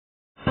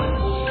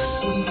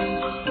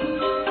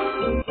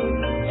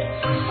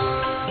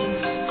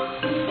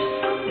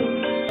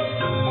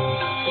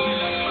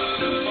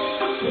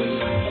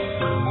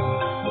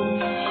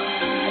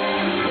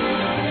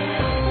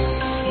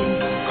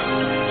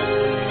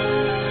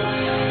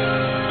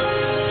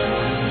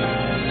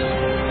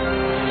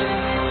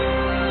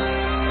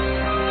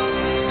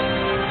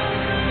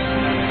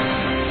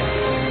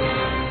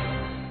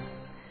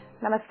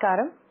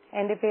നമസ്കാരം.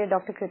 എൻ്റെ പേര്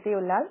ഡോക്ടർ കൃതി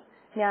ഉള്ളാൽ.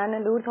 ഞാൻ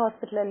ലൂർദ്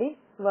ഹോസ്പിറ്റലിൽ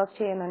വർക്ക്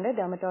ചെയ്യുന്നുണ്ട്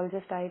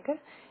ഡെർമറ്റോളജിസ്റ്റ് ആയിട്ട്.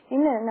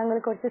 ഇന്ന് ഞങ്ങൾ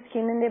കുറച്ച്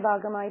സ്കിന്നിന്റെ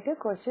ഭാഗമായിട്ട്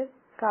കുറച്ച്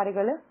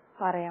കാര്യങ്ങൾ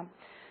പറയാം.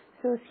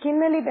 സോ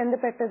സ്കിന്നുമായി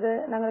ബന്ധപ്പെട്ടത്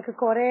ഞങ്ങൾക്ക്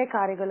കുറെ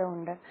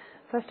കാര്യങ്ങളുണ്ട്.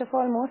 First of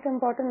all most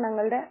important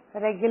ഞങ്ങളുടെ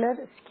റെഗുലർ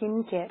സ്കിൻ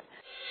കെയർ.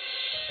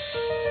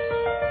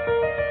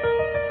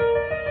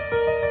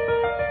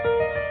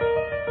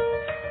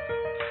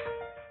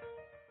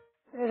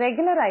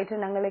 റെഗുലർ ആയിട്ട്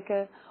ഞങ്ങൾക്ക്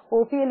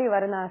OPL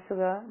വരുന്ന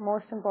അസുഖം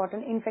മോസ്റ്റ്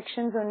ഇമ്പോർട്ടൻറ്റ്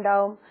ഇൻഫെക്ഷൻസ്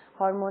ഉണ്ടാവും,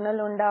 ഹോർമോണൽ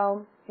ഉണ്ടാവും,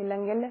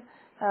 ഇല്ലെങ്കിൽ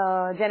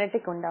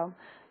ജനറ്റിക് ഉണ്ടാവും.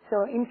 സോ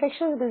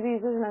ഇൻഫെക്ഷൻസ്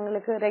ഡിസീസസ്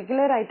ഞങ്ങൾക്ക്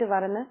റെഗുലർ ആയിട്ട്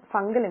വരുന്ന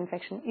ഫംഗൽ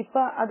ഇൻഫെക്ഷൻ.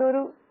 ഇപ്പൊ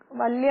അതൊരു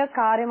വലിയ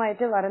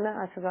കാര്യമായിട്ട് വരുന്ന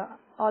അസുഖം.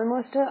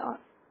 ഓൾമോസ്റ്റ്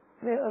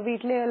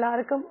വീട്ടിലെ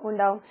എല്ലാവർക്കും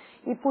ഉണ്ടാവും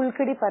ഈ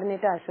പുൽക്കടി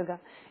പറഞ്ഞിട്ട് അസുഖം.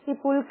 ഈ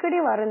പുൽക്കടി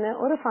വരുന്ന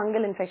ഒരു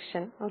ഫംഗൽ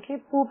ഇൻഫെക്ഷൻ, ഓക്കെ,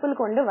 പൂപ്പിൽ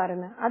കൊണ്ട്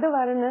വരുന്ന അത്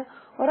വരുന്ന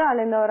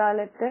ഒരാളിന്ന്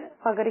ഒരാൾക്ക്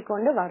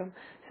പകരിക്കൊണ്ട് വരും.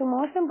 സോ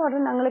മോസ്റ്റ്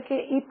ഇമ്പോർട്ടൻറ്റ് ഞങ്ങൾക്ക്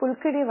ഈ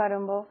പുൽക്കടി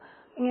വരുമ്പോൾ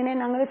ഇങ്ങനെ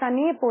ഞങ്ങൾ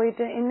തനിയെ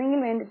പോയിട്ട്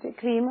എന്തെങ്കിലും വേണ്ടിയിട്ട്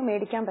ക്രീം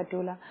മേടിക്കാൻ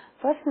പറ്റൂല.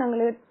 ഫസ്റ്റ് ഞങ്ങൾ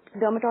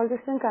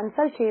ഡെർമറ്റോളജിസ്റ്റിനെ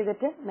കൺസൾട്ട്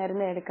ചെയ്തിട്ട്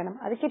മരുന്ന് എടുക്കണം.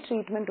 അതൊക്കെ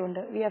ട്രീറ്റ്മെന്റ്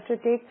ഉണ്ട്. വി ഹാവ് ടു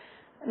ടേക്ക്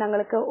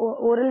ഞങ്ങൾക്ക്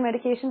ഓറൽ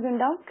മെഡിക്കേഷൻസ്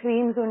ഉണ്ടാവും,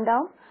 ക്രീംസ്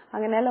ഉണ്ടാവും,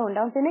 അങ്ങനെയെല്ലാം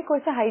ഉണ്ടാവും. പിന്നെ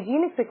കുറച്ച്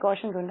ഹൈജീനിക്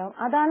പ്രിക്കോഷൻസ് ഉണ്ടാവും.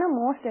 അതാണ്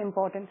മോസ്റ്റ്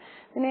ഇമ്പോർട്ടൻറ്റ്.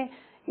 പിന്നെ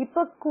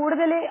ഇപ്പൊ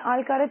കൂടുതൽ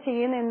ആൾക്കാർ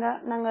ചെയ്യുന്ന എന്താ,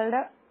 ഞങ്ങളുടെ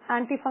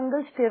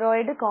ആന്റിഫംഗൽ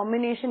സ്റ്റിറോയിഡ്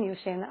കോമ്പിനേഷൻ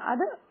യൂസ് ചെയ്യുന്നത്.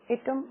 അത്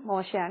ഏറ്റവും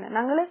മോശമാണ്.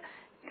 ഞങ്ങൾ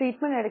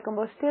ട്രീറ്റ്മെന്റ്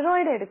എടുക്കുമ്പോൾ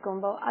സ്റ്റിറോയിഡ്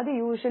എടുക്കുമ്പോൾ അത്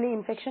യൂഷ്വലി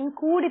ഇൻഫെക്ഷൻ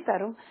കൂടി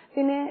തരും.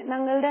 പിന്നെ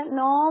ഞങ്ങളുടെ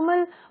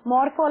നോർമൽ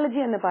മോർഫോളജി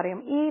എന്ന് പറയും.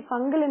 ഈ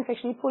ഫംഗൽ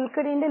ഇൻഫെക്ഷൻ ഈ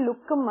പുൽക്കടിന്റെ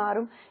ലുക്കും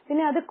മാറും.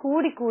 പിന്നെ അത്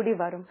കൂടി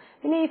വരും.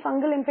 പിന്നെ ഈ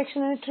ഫംഗൽ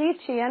ഇൻഫെക്ഷനെ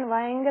ട്രീറ്റ് ചെയ്യാൻ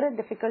ഭയങ്കര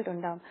ഡിഫിക്കൽട്ട്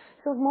ഉണ്ടാവും.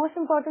 സോ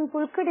മോസ്റ്റ് ഇമ്പോർട്ടൻറ്റ്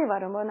പുൽക്കടി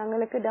വരുമ്പോൾ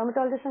ഞങ്ങൾക്ക്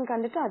ഡെർമറ്റോളജിസ്റ്റിനെ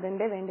കണ്ടിട്ട്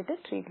അതിന്റെ വേണ്ടിയിട്ട്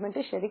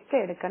ട്രീറ്റ്മെന്റ് ശരിക്കും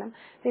എടുക്കണം.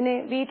 പിന്നെ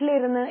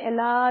വീട്ടിലിരുന്ന്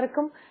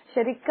എല്ലാവർക്കും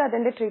ശരിക്കും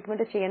അതിന്റെ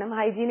ട്രീറ്റ്മെന്റ് ചെയ്യണം.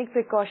 ഹൈജീനിക്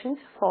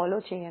പ്രിക്കോഷൻസ് ഫോളോ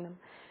ചെയ്യണം.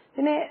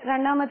 പിന്നെ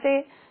രണ്ടാമത്തെ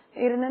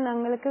ഇരുന്ന്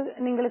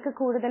നിങ്ങൾക്ക്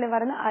കൂടുതൽ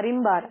വരുന്ന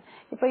അരിമ്പാറ.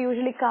 ഇപ്പൊ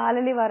യൂഷ്വലി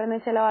കാലിൽ വരുന്ന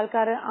ചില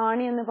ആൾക്കാർ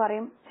ആണി എന്ന്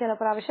പറയും, ചില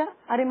പ്രാവശ്യം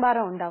അരിമ്പാറ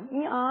ഉണ്ടാവും.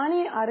 ഈ ആണി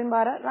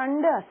അരിമ്പാറ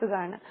രണ്ട്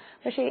അസുഖമാണ്.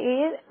 പക്ഷെ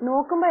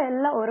നോക്കുമ്പോൾ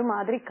എല്ലാം ഒരു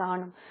മാതിരി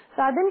കാണും.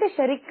 സോ അതിന്റെ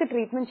ശരിക്ക്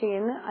ട്രീറ്റ്മെന്റ്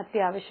ചെയ്യുന്നത്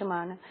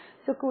അത്യാവശ്യമാണ്.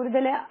 സോ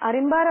കൂടുതൽ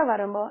അരിമ്പാറ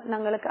വരുമ്പോൾ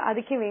ഞങ്ങൾക്ക്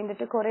അതിക്ക്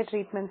വേണ്ടിയിട്ട് കുറെ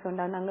ട്രീറ്റ്മെന്റ്സ്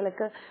ഉണ്ടാവും.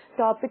 ഞങ്ങൾക്ക്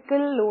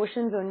ടോപ്പിക്കൽ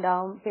ലോഷൻസ്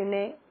ഉണ്ടാവും,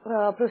 പിന്നെ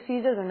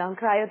പ്രൊസീജിയേഴ്സ് ഉണ്ടാവും,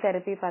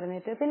 ക്രയോതെറപ്പി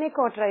പറഞ്ഞിട്ട്, പിന്നെ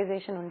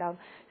കോട്ടറൈസേഷൻ ഉണ്ടാവും.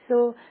 സോ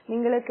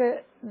നിങ്ങൾക്ക്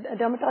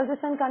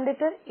ഡെർമറ്റോളജിസ്റ്റിനെ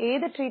കണ്ടിട്ട്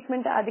ഏത്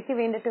ട്രീറ്റ്മെന്റ് അതിക്ക്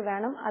വേണ്ടിയിട്ട്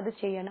വേണം അത്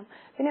ചെയ്യണം.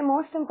 പിന്നെ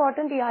മോസ്റ്റ്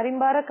ഇമ്പോർട്ടൻറ്റ് ഈ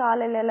അരിമ്പാറ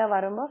കാലിലെല്ലാം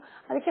വരുമ്പോൾ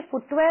അതിക്ക്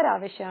ഫുട്വെയർ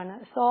ആവശ്യമാണ്.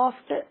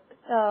 സോഫ്റ്റ്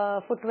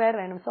ഫുട്വെയർ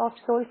വേണം,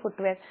 സോഫ്റ്റ് സോൾ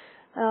ഫുട്വെയർ.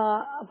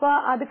 അപ്പൊ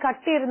അത്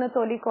കട്ടിയിരുന്ന്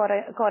തൊലി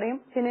കുറയും.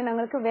 പിന്നെ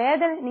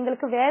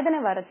നിങ്ങൾക്ക് വേദന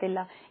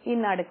വരത്തില്ല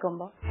ഈ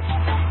നടക്കുമ്പോ.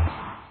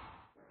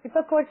 ഇപ്പൊ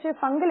കുറച്ച്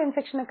ഫംഗൽ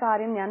ഇൻഫെക്ഷന്റെ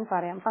കാര്യം ഞാൻ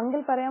പറയാം.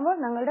 ഫംഗൽ പറയുമ്പോൾ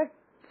ഞങ്ങളുടെ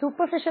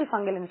സൂപ്പർഫിഷ്യൽ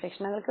ഫംഗൽ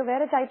ഇൻഫെക്ഷൻ. നിങ്ങൾക്ക്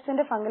വേറെ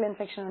ടൈപ്സിന്റെ ഫംഗൽ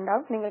ഇൻഫെക്ഷൻ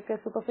ഉണ്ടാവും. നിങ്ങൾക്ക്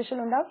സൂപ്പർഫിഷ്യൽ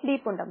ഉണ്ടാവും,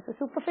 ഡീപ്പ് ഉണ്ടാവും. സോ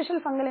സൂപ്പർഫിഷ്യൽ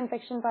ഫംഗൽ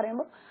ഇൻഫെക്ഷൻ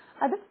പറയുമ്പോൾ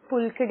അത്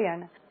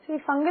പുൽക്കടിയാണ്. സോ ഈ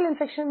ഫംഗൽ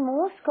ഇൻഫെക്ഷൻ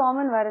മോസ്റ്റ്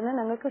കോമൺ വരുന്നത്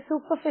നിങ്ങൾക്ക്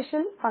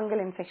സൂപ്പർഫിഷ്യൽ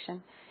ഫംഗൽ ഇൻഫെക്ഷൻ,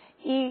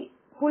 ഈ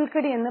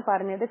പുൽക്കടി എന്ന്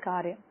പറഞ്ഞത്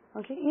കാര്യം.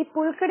 ഓക്കെ, ഈ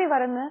പുൽക്കടി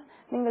വരുന്ന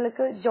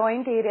നിങ്ങൾക്ക്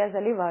ജോയിന്റ്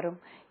ഏരിയാസിൽ വരും,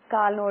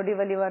 കാലിനോടി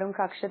വലി വരും,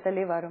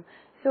 കക്ഷത്തലി വരും.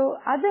 സോ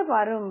അത്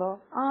വരുമ്പോൾ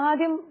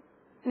ആദ്യം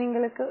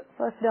നിങ്ങൾക്ക്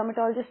ഫസ്റ്റ്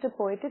ഡെർമറ്റോളജിസ്റ്റ്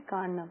പോയിട്ട്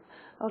കാണണം.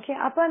 ഓക്കെ,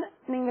 അപ്പൊ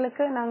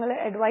നിങ്ങൾക്ക് ഞങ്ങൾ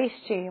അഡ്വൈസ്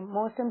ചെയ്യും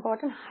മോസ്റ്റ്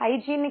ഇമ്പോർട്ടൻറ്റ്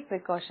ഹൈജീനിക്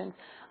പ്രിക്കോഷൻസ്.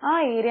 ആ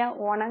ഏരിയ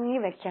ഉണങ്ങി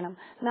വെക്കണം.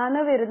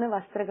 നനവരുന്ന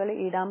വസ്ത്രങ്ങൾ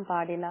ഇടാൻ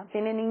പാടില്ല.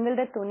 പിന്നെ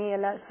നിങ്ങളുടെ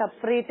തുണിയെല്ലാം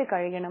സെപ്പറേറ്റ്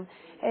കഴുകണം.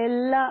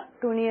 എല്ലാ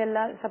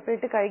തുണിയെല്ലാം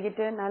സെപ്പറേറ്റ്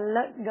കഴുകിയിട്ട്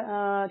നല്ല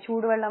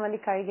ചൂടുവെള്ളം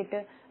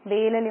കഴുകിയിട്ട്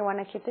വെയിലി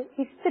ഉണക്കിയിട്ട്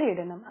ഇസ്തിരി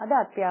ഇടണം. അത്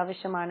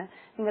അത്യാവശ്യമാണ്.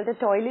 നിങ്ങളുടെ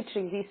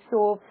ടോയ്ലറ്ററീസ്, ഈ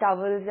സോപ്പ്,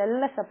 ടവൽസ്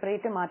എല്ലാം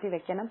സെപ്പറേറ്റ് മാറ്റി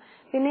വെക്കണം.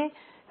 പിന്നെ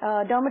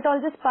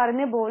ഡെർമറ്റോളജിസ്റ്റ്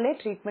പറഞ്ഞ പോലെ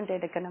ട്രീറ്റ്മെന്റ്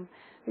എടുക്കണം.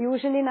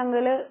 യൂഷ്വലി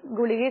ഞങ്ങൾ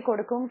ഗുളിക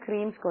കൊടുക്കും,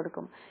 ക്രീംസ്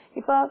കൊടുക്കും.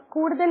 ഇപ്പൊ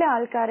കൂടുതൽ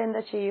ആൾക്കാർ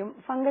എന്താ ചെയ്യും,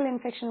 ഫംഗൽ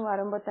ഇൻഫെക്ഷൻ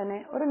വരുമ്പോൾ തന്നെ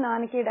ഒരു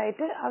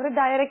നാണക്കേടായിട്ട് അവർ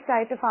ഡയറക്റ്റ്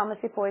ആയിട്ട്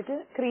ഫാർമസി പോയിട്ട്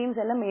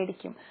ക്രീംസ് എല്ലാം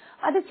മേടിക്കും.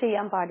 അത്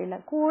ചെയ്യാൻ പാടില്ല.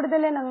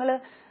 കൂടുതൽ ഞങ്ങൾ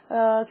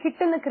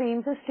കിട്ടുന്ന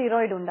ക്രീംസ്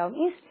സ്റ്റിറോയിഡ് ഉണ്ടാവും.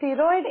 ഈ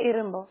സ്റ്റിറോയിഡ്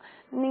ഇടുമ്പോൾ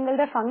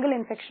നിങ്ങളുടെ ഫംഗൽ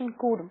ഇൻഫെക്ഷൻ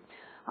കൂടും.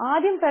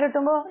 ആദ്യം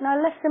പുരട്ടുമ്പോൾ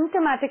നല്ല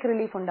സിംറ്റമാറ്റിക്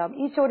റിലീഫ് ഉണ്ടാവും.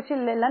 ഈ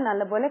ചൊറിച്ചിലെല്ലാം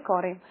നല്ലപോലെ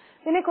കുറയും.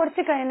 പിന്നെ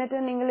കുറച്ച് കഴിഞ്ഞിട്ട്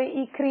നിങ്ങൾ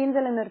ഈ ക്രീംസ്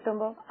എല്ലാം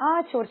നിർത്തുമ്പോൾ ആ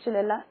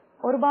ചൊറിച്ചിലെല്ലാം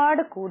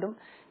ഒരുപാട് കൂടും.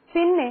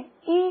 പിന്നെ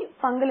ഈ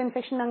ഫംഗൽ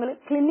ഇൻഫെക്ഷൻ ഞങ്ങൾ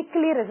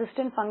ക്ലിനിക്കലി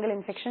റെസിസ്റ്റന്റ് ഫംഗൽ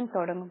ഇൻഫെക്ഷൻ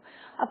തുടങ്ങും.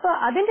 അപ്പൊ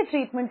അതിന്റെ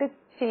ട്രീറ്റ്മെന്റ്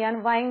ചെയ്യാൻ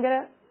ഭയങ്കര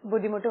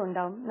ബുദ്ധിമുട്ട്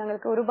ഉണ്ടാവും.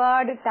 ഞങ്ങൾക്ക്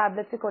ഒരുപാട്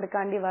ടാബ്ലറ്റ്സ്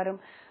കൊടുക്കേണ്ടി വരും,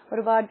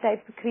 ഒരുപാട്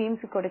ടൈപ്പ്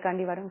ക്രീംസ്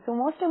കൊടുക്കേണ്ടി വരും. സോ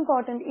മോസ്റ്റ്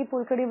ഇമ്പോർട്ടൻറ്റ് ഈ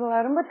പുൽക്കടി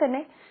വരുമ്പോൾ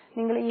തന്നെ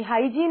നിങ്ങൾ ഈ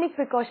ഹൈജീനിക്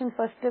പ്രിക്കോഷൻസ്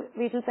ഫസ്റ്റ്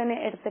വീട്ടിൽ തന്നെ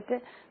എടുത്തിട്ട്,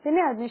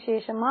 പിന്നെ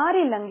അതിനുശേഷം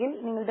മാറിയില്ലെങ്കിൽ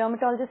നിങ്ങൾ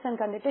ഡെർമറ്റോളജിസ്റ്റിനെ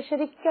കണ്ടിട്ട്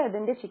ശരിക്കും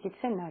അതിന്റെ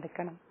ചികിത്സ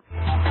നടക്കണം.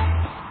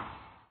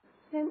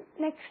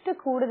 നെക്സ്റ്റ്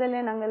കൂടുതൽ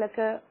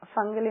ഞങ്ങൾക്ക്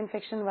ഫംഗൽ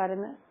ഇൻഫെക്ഷൻ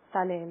വരുന്ന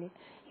തലയിൽ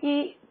ഈ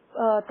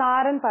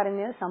താരൻ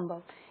പറഞ്ഞ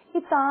സംഭവം. ഈ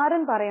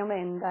താരൻ പറയുമ്പോൾ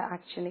എന്താ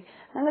ആക്ച്വലി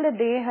ഞങ്ങളുടെ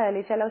ദേഹത്തിൽ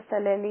ചില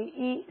സ്ഥലങ്ങളിൽ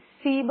ഈ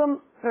സീബം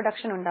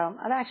പ്രൊഡക്ഷൻ ഉണ്ടാവും.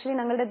 അത് ആക്ച്വലി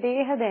ഞങ്ങളുടെ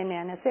ദേഹത്ത്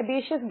തന്നെയാണ്.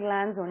 സെബേഷ്യസ്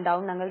ഗ്ലാൻസ്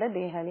ഉണ്ടാവും ഞങ്ങളുടെ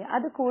ദേഹത്തിൽ.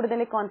 അത് കൂടുതൽ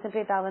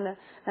കോൺസെൻട്രേറ്റ് ആവുന്ന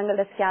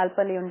ഞങ്ങളുടെ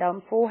സ്കാൽപ്പലി ഉണ്ടാവും,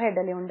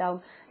 ഫോർഹെഡിൽ ഉണ്ടാവും,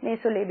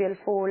 നേസോലേബിയൽ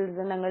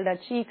ഫോൾഡ്സ് ഞങ്ങളുടെ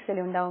ചീക്സിൽ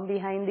ഉണ്ടാവും,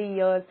 ബിഹൈൻഡ് ദി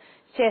ഇയേഴ്സ്,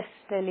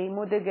 ചെസ്റ്റലി,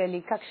 മുതുകലി,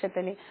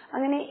 കക്ഷത്തലി,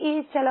 അങ്ങനെ ഈ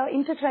ചില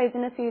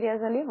ഇന്റർട്രൈസിനസ്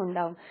ഏരിയാസിലും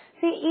ഉണ്ടാവും.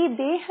 ഈ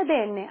ദേഹത്തെ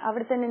തന്നെ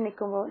അവിടെ തന്നെ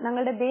നിൽക്കുമ്പോൾ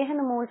ഞങ്ങളുടെ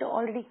ദേഹത്തിന് മുകളിൽ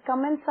ഓൾറെഡി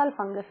കമൻസാൽ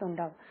ഫംഗസ്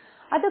ഉണ്ടാവും.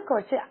 അത്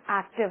കുറച്ച്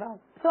ആക്റ്റീവ് ആവും.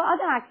 സോ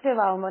അത് ആക്റ്റീവ്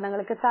ആവുമ്പോൾ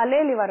ഞങ്ങൾക്ക്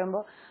തലയിൽ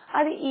വരുമ്പോൾ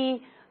അത് ഈ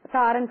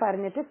താരൻ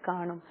പറഞ്ഞിട്ട്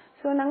കാണും.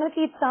 സോ ഞങ്ങൾക്ക്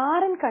ഈ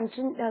താരൻ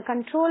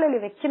കൺട്രോളിൽ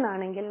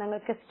വെക്കുന്നതാണെങ്കിൽ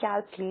ഞങ്ങൾക്ക്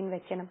സ്കാൽപ്പ് ക്ലീൻ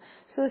വെക്കണം.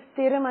 സോ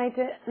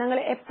സ്ഥിരമായിട്ട് ഞങ്ങൾ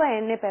എപ്പോൾ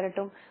എണ്ണ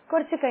പെരട്ടും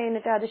കുറച്ച്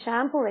കഴിഞ്ഞിട്ട് അത്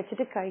ഷാംപൂ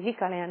വെച്ചിട്ട് കഴുകി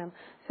കളയണം.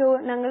 സോ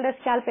ഞങ്ങളുടെ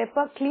സ്കാൽപ്പ്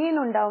എപ്പോൾ ക്ലീൻ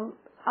ഉണ്ടാവും,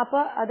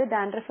 അപ്പൊ അത്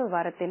ഡാൻഡ്രഫ്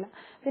വരത്തില്ല.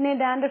 പിന്നെ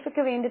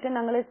ഡാൻഡ്രഫിക്ക് വേണ്ടിയിട്ട്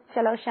ഞങ്ങൾ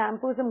ചില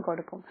ഷാംപൂസും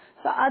കൊടുക്കും.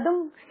 സോ അതും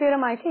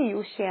സ്ഥിരമായിട്ട്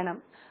യൂസ് ചെയ്യണം.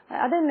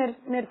 അത്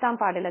നിർത്താൻ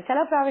പാടില്ല. ചില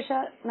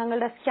പ്രാവശ്യം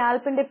ഞങ്ങളുടെ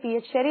സ്കാൽപ്പിന്റെ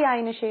pH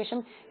ശരിയായതിനു ശേഷം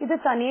ഇത്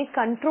തനിയെ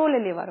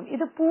കൺട്രോളിൽ വരും.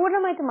 ഇത്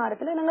പൂർണ്ണമായിട്ട്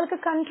മാറത്തില്ല, ഞങ്ങൾക്ക്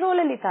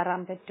കൺട്രോളിൽ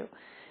തരാൻ പറ്റും.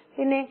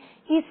 പിന്നെ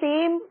ഈ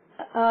സെയിം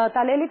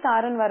തലയിൽ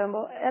താരൻ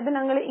വരുമ്പോൾ അത്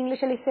ഞങ്ങൾ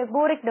ഇംഗ്ലീഷിൽ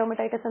സെബോറിക്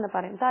ഡെർമറ്റൈറ്റിസ് എന്ന്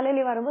പറയും. തലയിൽ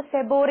വരുമ്പോൾ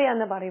സെബോറിയ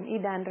എന്ന് പറയും ഈ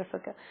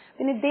ഡാൻഡ്രഫൊക്കെ.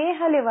 പിന്നെ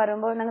ദേഹയിൽ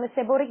വരുമ്പോൾ ഞങ്ങൾ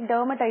സെബോറിക്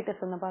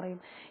ഡെർമറ്റൈറ്റിസ് എന്ന് പറയും.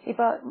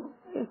 ഇപ്പൊ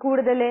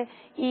കൂടുതൽ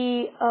ഈ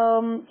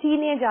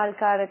ടീനേജ്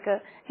ആൾക്കാർക്ക്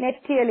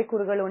നെറ്റിയലി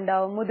കുറുകൾ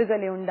ഉണ്ടാവും,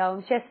 മുതുകലി ഉണ്ടാവും,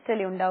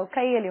 ചെസ്റ്റലി ഉണ്ടാവും,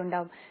 കൈയലി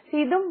ഉണ്ടാവും.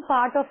 ഇതും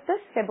part of the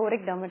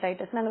seborrhoeic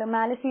dermatitis. ഞങ്ങൾ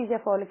മാലസീസിയ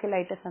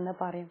ഫോളിക്കുലൈറ്റിസ് എന്ന്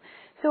പറയും.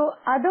 സോ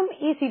അതും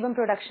ഈ സീബം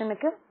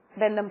പ്രൊഡക്ഷനൊക്കെ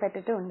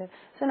ബന്ധപ്പെട്ടിട്ടുണ്ട്.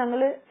 സോ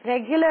ഞങ്ങൾ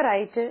റെഗുലർ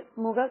ആയിട്ട്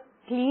മുഖം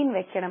ക്ലീൻ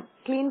വെക്കണം.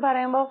 ക്ലീൻ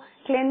പറയുമ്പോൾ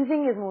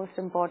cleansing is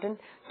most important,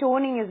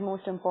 toning is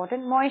most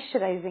important,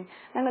 moisturising.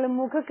 ഞങ്ങൾ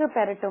മുഖക്ക്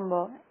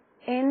പെരട്ടുമ്പോൾ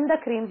എന്താ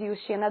ക്രീംസ്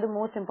യൂസ് ചെയ്യണം അത്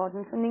മോസ്റ്റ്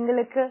ഇമ്പോർട്ടൻറ്റ്.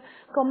 നിങ്ങൾക്ക്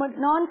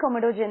നോൺ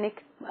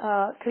കൊമഡോജനിക്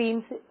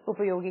ക്രീംസ്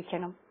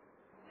ഉപയോഗിക്കണം.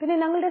 പിന്നെ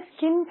ഞങ്ങളുടെ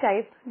skin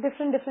type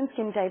different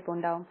skin type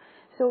ഉണ്ടാവും.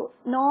 സോ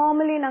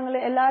നോർമലി ഞങ്ങൾ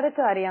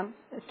എല്ലാവർക്കും അറിയാം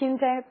skin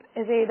type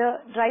is Ather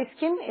dry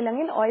skin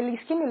ഇല്ലെങ്കിൽ ഓയിലി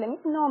സ്കിൻ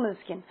ഇല്ലെങ്കിൽ നോർമൽ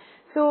സ്കിൻ.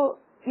 സോ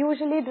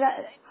യൂഷ്വലി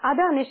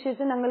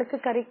അതനുസരിച്ച് ഞങ്ങൾക്ക്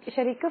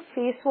ശരിക്കും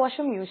ഫേസ്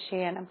വാഷും യൂസ്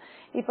ചെയ്യണം.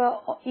 ഇപ്പൊ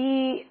ഈ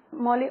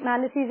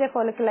മാലസീസിയ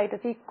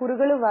ഫോളിക്കുലൈറ്റിസ് ഈ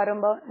കുറുകൾ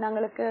വരുമ്പോൾ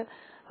ഞങ്ങൾക്ക്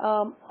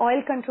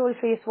oil control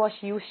face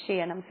wash use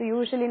ചെയ്യണം. സോ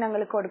യൂഷ്വലി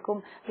ഞങ്ങൾ കൊടുക്കും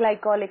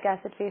glycolic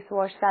acid face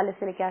wash,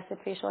 salicylic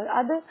acid face wash.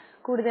 അത്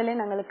കൂടുതലേ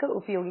ഞങ്ങൾക്ക്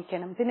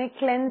ഉപയോഗിക്കണം. പിന്നെ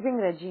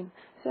ക്ലെൻസിങ് റെജീം.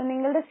 സോ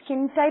നിങ്ങളുടെ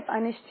സ്കിൻ ടൈപ്പ്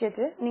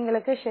അനുസരിച്ചിട്ട്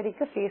നിങ്ങൾക്ക്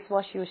ശരിക്കും ഫേസ്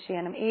വാഷ് യൂസ്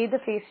ചെയ്യണം. ഏത്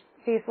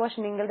ഫേസ് വാഷ്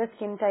നിങ്ങളുടെ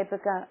സ്കിൻ ടൈപ്പ്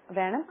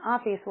വേണം ആ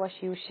ഫേസ് വാഷ്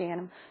യൂസ്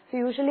ചെയ്യണം. So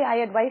usually I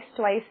advice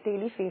twice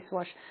daily face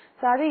wash.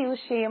 So അത്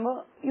യൂസ് ചെയ്യുമ്പോൾ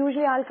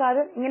യൂഷ്വലി ആൾക്കാർ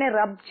ഇങ്ങനെ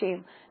റബ്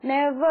ചെയ്യും.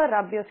 Never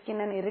rub your skin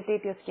and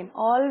irritate your skin.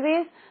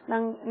 Always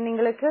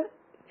നിങ്ങൾക്ക്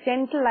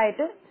ജെന്റിൽ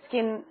ആയിട്ട്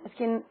സ്കിൻ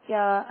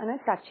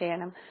ടച്ച്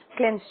ചെയ്യണം,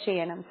 ക്ലെൻസ്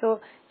ചെയ്യണം. So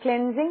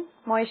cleansing,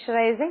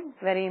 moisturising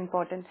very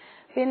important.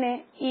 പിന്നെ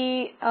ഈ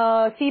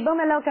സീബം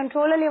എല്ലാം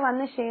കൺട്രോളിൽ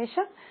വന്ന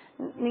ശേഷം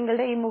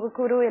നിങ്ങളുടെ ഈ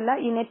മുഖക്കുരു എല്ലാം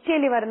ഈ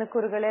നെറ്റിയിൽ വരുന്ന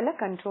കുറുകളെല്ലാം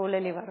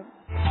കൺട്രോളിൽ വരും.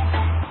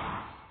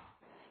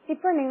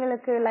 ഇപ്പൊ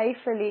നിങ്ങൾക്ക്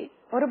ലൈഫിൽ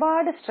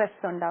ഒരുപാട്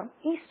സ്ട്രെസ് ഉണ്ടാവും.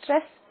 ഈ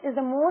stress is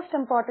the most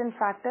important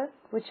factor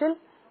which will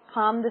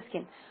Ham the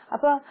skin.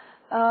 അപ്പൊ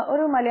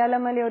ഒരു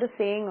മലയാളത്തിലെ ഒരു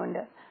സേയിങ്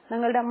ഉണ്ട്,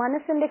 നിങ്ങളുടെ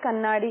മനസ്സിന്റെ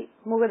കണ്ണാടി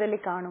മുഖത്തിൽ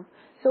കാണും.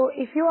 So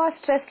if you are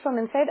stressed from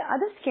inside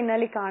അത്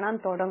സ്കിന്നിൽ കാണാൻ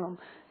തുടങ്ങും.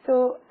 സോ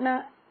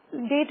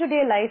ഡേ ടു ഡേ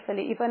ലൈഫിൽ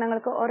ഇപ്പൊ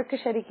ഞങ്ങൾക്ക് ഉറക്കം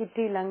ശരി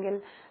കിട്ടിയില്ലെങ്കിൽ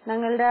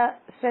ഞങ്ങളുടെ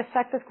സ്ട്രെസ്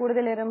ഫാക്ടേഴ്സ്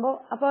കൂടുതൽ വരുമ്പോൾ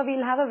അപ്പോൾ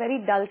will have A very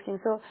dull skin.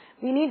 So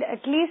we need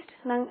at least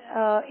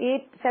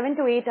 7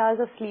 to 8 hours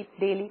of sleep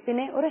daily.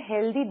 പിന്നെ ഒരു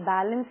ഹെൽത്തി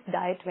ബാലൻസ്ഡ്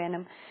ഡയറ്റ്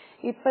വേണം.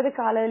 ഇപ്പോഴത്തെ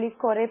കാലങ്ങളിൽ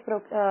കുറെ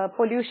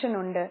പൊല്യൂഷൻ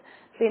ഉണ്ട്.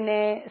 പിന്നെ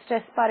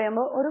സ്ട്രെസ്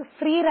പറയുമ്പോൾ ഒരു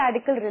ഫ്രീ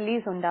റാഡിക്കൽ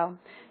റിലീസ് ഉണ്ടാവും.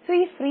 സോ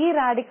ഈ free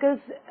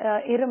radicals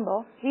ഇരുമ്പോൾ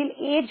will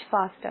age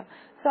faster.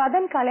 So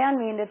അതും കളയാൻ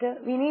വേണ്ടിയിട്ട്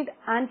we need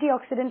anti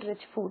oxidant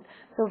rich food.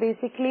 So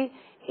basically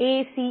A,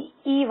 C,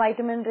 E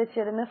vitamin rich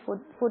ഇരുന്ന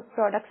ഫുഡ്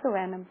പ്രോഡക്ട്സ്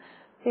വേണം.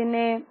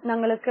 പിന്നെ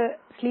ഞങ്ങൾക്ക്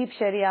sleep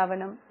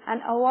ശരിയാവണം.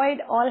 And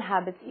avoid all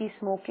habits. ഈ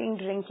സ്മോക്കിംഗ്,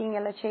 ഡ്രിങ്കിങ്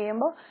എല്ലാം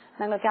ചെയ്യുമ്പോൾ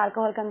ഞങ്ങൾക്ക്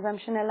ആൽക്കഹോൾ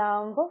കൺസംഷൻ എല്ലാം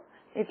ആവുമ്പോൾ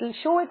it will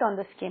show it on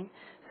the skin.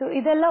 So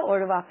ഇതെല്ലാം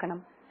ഒഴിവാക്കണം.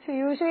 സോ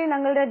യൂഷ്വലി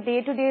ഞങ്ങളുടെ ഡേ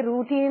ടു ഡേ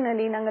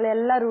റൂട്ടീനിൽ ഞങ്ങൾ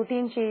എല്ലാ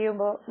റൂട്ടീൻ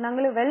ചെയ്യുമ്പോൾ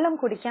ഞങ്ങൾ വെള്ളം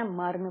കുടിക്കാൻ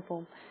മറന്നു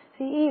പോകും.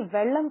 ഈ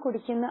വെള്ളം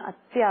കുടിക്കുന്ന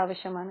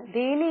അത്യാവശ്യമാണ്.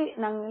 ഡെയിലി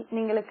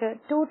നിങ്ങൾക്ക്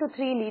 2 to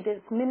 3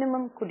 liters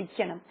മിനിമം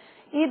കുടിക്കണം.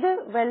 ഇത്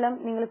വെള്ളം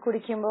നിങ്ങൾ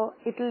കുടിക്കുമ്പോൾ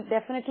it will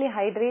definitely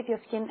hydrate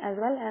your skin as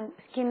well and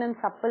skin and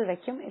supple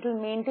വെക്കും. It will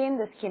maintain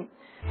the skin.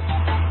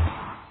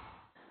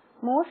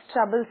 Most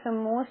ട്രബിൾസും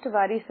most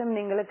വറീസും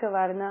നിങ്ങൾക്ക്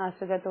വരുന്ന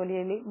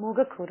അസുഖത്തൊലിയിൽ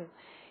മുഖക്കുരു.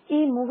 ഈ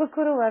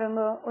മുഖക്കുരു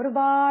വരുമ്പോൾ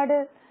ഒരുപാട്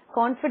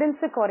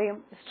കോൺഫിഡൻസ് കുറയും,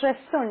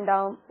 സ്ട്രെസ്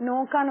ഉണ്ടാവും,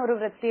 നോക്കാൻ ഒരു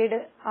വൃത്തിയുടെ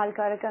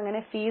ആൾക്കാർക്ക്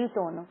അങ്ങനെ ഫീൽ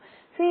തോന്നും.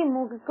 സോ ഈ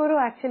മുഖക്കുരു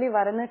ആക്ച്വലി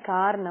വരുന്ന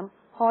കാരണം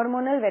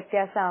ഹോർമോണൽ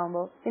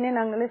വ്യത്യാസമാകുമ്പോൾ പിന്നെ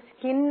ഞങ്ങൾ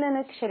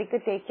സ്കിന്നിന്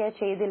ശരിക്കും ടേക്ക് കെയർ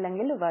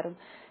ചെയ്തില്ലെങ്കിൽ വരും.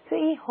 സോ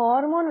ഈ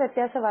ഹോർമോൺ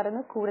വ്യത്യാസം വരുന്ന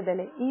കൂടുതൽ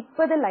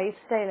ഇപ്പോഴത്തെ ലൈഫ്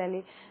സ്റ്റൈലിൽ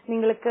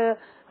നിങ്ങൾക്ക്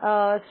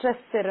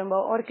സ്ട്രെസ്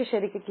വരുമ്പോൾ അവർക്ക്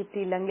ശരിക്കും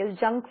കിട്ടിയില്ലെങ്കിൽ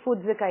ജങ്ക്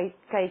ഫുഡ്സ്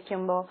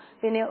കഴിക്കുമ്പോൾ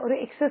പിന്നെ ഒരു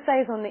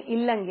എക്സസൈസ് ഒന്നും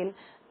ഇല്ലെങ്കിൽ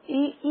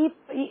ഈ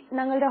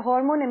ഞങ്ങളുടെ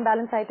ഹോർമോൺ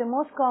ഇംബാലൻസ് ആയിട്ട്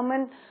മോസ്റ്റ്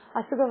കോമൺ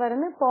അസുഖം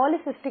വരുന്നത്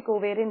പോളിസിസ്റ്റിക്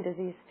ഒവേറിയൻ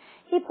ഡിസീസ്.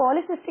 ഈ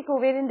പോളിസിസ്റ്റിക്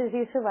ഒവേറിയൻ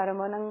ഡിസീസ്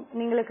വരുമ്പോൾ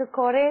നിങ്ങൾക്ക്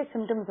കുറെ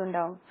സിംറ്റംസ്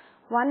ഉണ്ടാവും.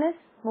 വൺ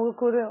ഇസ്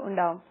മുഖക്കുരു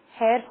ഉണ്ടാവും,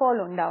 ഹെയർ ഫോൾ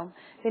ഉണ്ടാവും,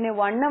 പിന്നെ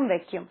വണ്ണം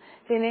വെക്കും,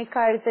 പിന്നെ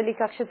കഴുത്തലി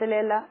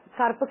കക്ഷത്തിലെല്ലാം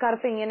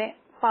കറുപ്പ് ഇങ്ങനെ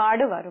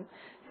പാട് വരും.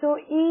 സോ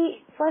ഈ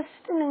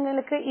ഫസ്റ്റ്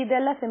നിങ്ങൾക്ക്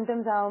ഇതെല്ലാം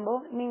സിംറ്റംസ് ആവുമ്പോൾ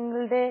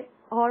നിങ്ങളുടെ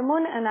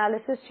ഹോർമോൺ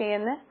അനാലിസിസ്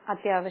ചെയ്യുന്ന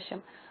അത്യാവശ്യം.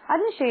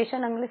 അതിനുശേഷം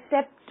ഞങ്ങൾ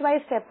സ്റ്റെപ്പ്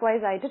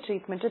വൈസ് ആയിട്ട്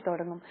ട്രീറ്റ്മെന്റ്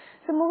തുടങ്ങും.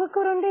 സോ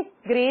മുഖക്കുരുവിന്റെ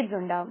ഗ്രേഡ്സ്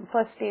ഉണ്ടാവും.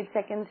 ഫസ്റ്റ് സ്റ്റേജ്,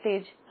 സെക്കൻഡ്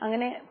സ്റ്റേജ്,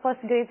 അങ്ങനെ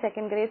first grade,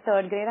 second grade,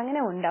 third grade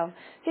അങ്ങനെ ഉണ്ടാവും.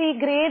 സോ ഈ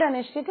ഗ്രേഡ്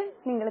അനുസരിച്ചിട്ട്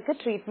നിങ്ങൾക്ക്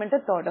ട്രീറ്റ്മെന്റ്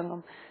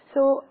തുടങ്ങും.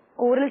 സോ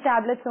ഓറൽ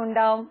ടാബ്ലറ്റ്സ്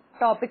ഉണ്ടാവും,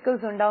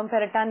 ടോപ്പിക്കൽസ് ഉണ്ടാവും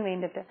പെരട്ടാൻ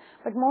വേണ്ടിട്ട്.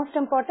 ബട്ട് മോസ്റ്റ്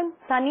ഇമ്പോർട്ടന്റ്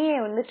തനിയെ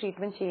ഒന്ന്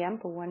ട്രീറ്റ്മെന്റ് ചെയ്യാൻ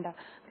പോവണ്ട.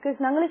 ബിക്കോസ്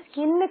ഞങ്ങൾ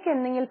സ്കിന്നൊക്കെ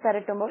എന്തെങ്കിലും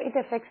പെരട്ടുമ്പോൾ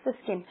it effects the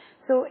skin.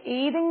 So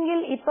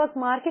ഏതെങ്കിലും ഇപ്പൊ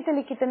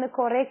മാർക്കറ്റിൽ കിട്ടുന്ന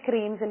കുറെ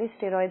ക്രീംസിൽ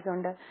സ്റ്റിറോയിഡ്സ്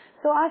ഉണ്ട്.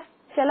 സോ ആ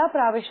ചില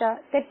പ്രാവശ്യം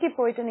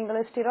തെറ്റിപ്പോയിട്ട് നിങ്ങൾ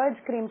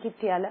സ്റ്റിറോയിഡ്സ് ക്രീം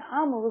കിട്ടിയാൽ ആ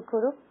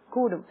മുഖക്കുരു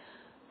കൂടും.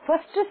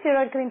 ഫസ്റ്റ്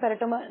സ്റ്റിറോയിഡ് ക്രീം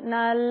പരട്ടുമ്പോൾ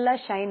നല്ല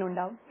ഷൈൻ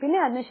ഉണ്ടാവും, പിന്നെ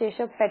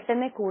അതിനുശേഷം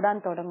പെട്ടെന്ന് കൂടാൻ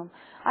തുടങ്ങും.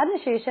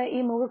 അതിനുശേഷം ഈ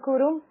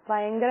മുഖക്കുരുവും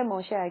ഭയങ്കര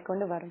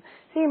മോശമായിക്കൊണ്ട് വരും.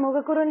 സോ ഈ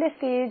മുഖക്കുരുവിന്റെ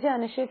സ്റ്റേജ്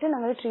അനുസരിച്ച്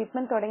ഞങ്ങൾ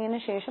ട്രീറ്റ്മെന്റ് തുടങ്ങിയതിനു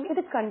ശേഷം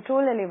ഇത്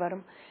കൺട്രോളിൽ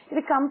വരും.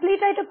 ഇത്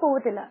കംപ്ലീറ്റ് ആയിട്ട്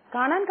പോകത്തില്ല,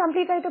 കാണാൻ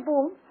കംപ്ലീറ്റ് ആയിട്ട്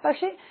പോവും,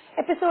 പക്ഷെ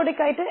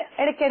എപ്പിസോഡിക് ആയിട്ട്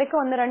ഇടയ്ക്കിടയ്ക്ക്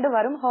 1-2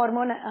 വരും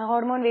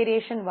ഹോർമോൺ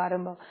വേരിയേഷൻ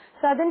വരുമ്പോൾ.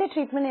 സോ അതിന്റെ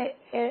ട്രീറ്റ്മെന്റ്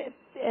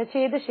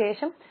ചെയ്ത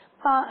ശേഷം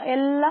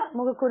എല്ലാ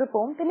മുഖക്കുരു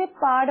പോവും, പിന്നെ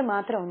പാട്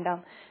മാത്രം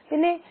ഉണ്ടാവും.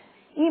 പിന്നെ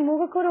ഈ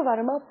മുഖക്കുരു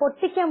വരുമ്പോൾ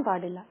പൊട്ടിക്കാൻ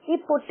പാടില്ല. ഈ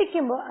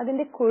പൊട്ടിക്കുമ്പോൾ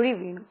അതിന്റെ കുഴി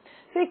വീണു.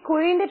 സോ ഈ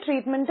കുഴിന്റെ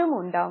ട്രീറ്റ്മെന്റും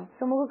ഉണ്ടാവും.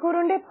 സോ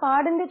മുഖക്കുരുവിന്റെ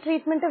പാടിന്റെ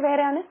ട്രീറ്റ്മെന്റ്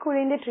വേറെയാണ്,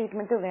 കുഴിന്റെ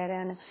ട്രീറ്റ്മെന്റ്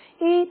വേറെയാണ്.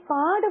 ഈ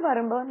പാട്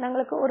വരുമ്പോൾ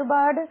ഞങ്ങൾക്ക്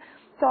ഒരുപാട്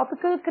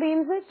ടോപ്പിക്കൽ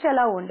ക്രീംസ്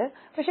ചെലവുണ്ട്,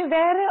 പക്ഷെ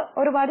വേറെ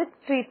ഒരുപാട്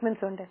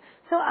ട്രീറ്റ്മെന്റ്സ് ഉണ്ട്.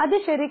 സോ അത്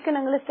ശരിക്കും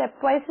ഞങ്ങൾ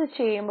സ്റ്റെപ്പ് വൈസ്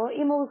ചെയ്യുമ്പോൾ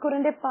ഈ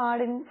മുഖക്കുരുവിന്റെ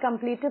പാടിന്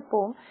കംപ്ലീറ്റ്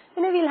പോവും.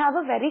 പിന്നെ will have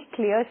A very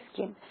clear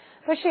skin.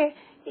 പക്ഷെ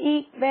ഈ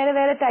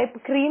വേറെ ടൈപ്പ്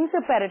ക്രീംസ്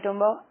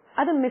പരട്ടുമ്പോൾ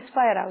അത്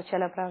മിസ്ഫയർ ആവും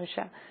ചില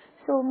പ്രാവശ്യം.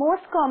 സോ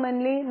മോസ്റ്റ്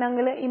കോമൺലി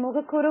ഞങ്ങൾ ഈ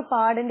മുഖക്കുരു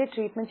പാടിന്റെ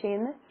ട്രീറ്റ്മെന്റ്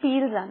ചെയ്യുന്ന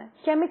പീൽസ് ആണ്.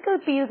 കെമിക്കൽ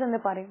പീൽസ് എന്ന്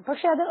പറയും,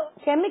 പക്ഷെ അത്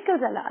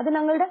കെമിക്കൽസ് അല്ല, അത്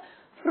ഞങ്ങളുടെ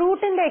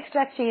ഫ്രൂട്ടിന്റെ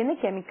എക്സ്ട്രാക്ട് ചെയ്യുന്ന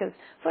കെമിക്കൽസ്.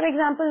 ഫോർ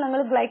എക്സാമ്പിൾ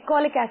ഞങ്ങൾ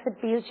ഗ്ലൈക്കോളിക് ആസിഡ്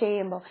പീൽ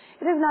ചെയ്യുമ്പോൾ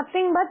ഇറ്റ് ഇസ്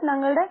നത്തിങ് ബട്ട്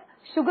ഞങ്ങളുടെ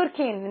ഷുഗർ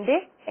കെയിനിന്റെ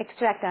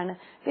എക്സ്ട്രാക്ട് ആണ്.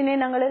 പിന്നെ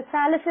ഞങ്ങൾ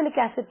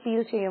സാലിസിലിക് ആസിഡ്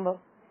പീൽ ചെയ്യുമ്പോൾ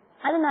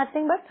അത്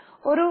നത്തിങ് ബട്ട്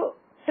ഒരു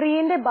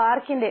ട്രീന്റെ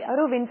ബാർക്കിന്റെ,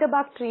 ഒരു വിന്റർ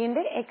ബാർക്ക്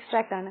ട്രീന്റെ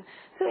എക്സ്ട്രാക്ട് ആണ്.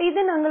 സോ ഇത്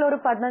ഞങ്ങൾ ഒരു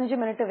 15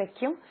 മിനിറ്റ്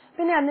വെക്കും,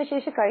 പിന്നെ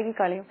അതിനുശേഷം കഴുകി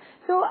കളയും.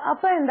 സോ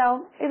അപ്പൊ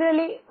എന്താവും, ഇതിൽ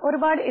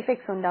ഒരുപാട്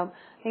ഇഫക്ട്സ് ഉണ്ടാവും.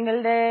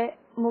 നിങ്ങളുടെ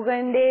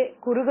മുഖന്റെ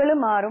കുരുകൾ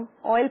മാറും,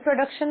 ഓയിൽ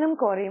പ്രൊഡക്ഷനും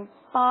കുറയും,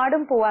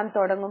 പാടും പോവാൻ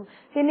തുടങ്ങും,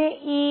 പിന്നെ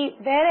ഈ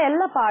വേറെ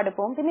എല്ലാ പാട്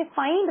പോവും, പിന്നെ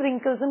ഫൈൻ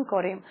റിങ്കിൾസും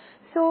കുറയും.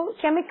 സോ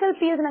കെമിക്കൽ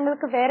പീൽസ്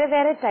ഞങ്ങൾക്ക്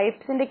വേറെ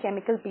ടൈപ്സിന്റെ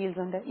കെമിക്കൽ പീൽസ്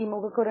ഉണ്ട്. ഈ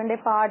മുഖക്കുരുവിന്റെ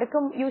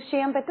പാടക്കും യൂസ്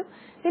ചെയ്യാൻ പറ്റും,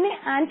 പിന്നെ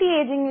ആന്റി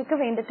ഏജിംഗിക്ക്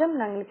വേണ്ടിയിട്ടും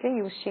ഞങ്ങൾക്ക്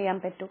യൂസ് ചെയ്യാൻ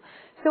പറ്റും.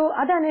 സോ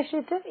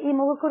അതനുസരിച്ച് ഈ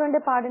മുഖക്കുരുവിന്റെ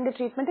പാടിന്റെ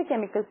ട്രീറ്റ്മെന്റ്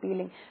കെമിക്കൽ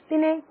പീലിംഗ്.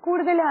 പിന്നെ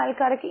കൂടുതൽ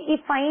ആൾക്കാർക്ക് ഈ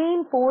ഫൈൻ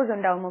പോസ്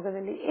ഉണ്ടാവും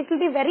മുഖത്തിൽ, it will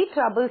be very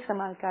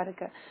troublesome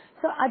ആൾക്കാർക്ക്.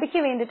 സോ അതിക്ക്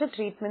വേണ്ടിയിട്ട്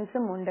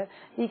ട്രീറ്റ്മെന്റ്സും ഉണ്ട്.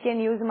 You can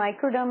use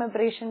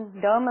microdermabrasion,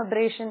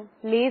 dermabrasion,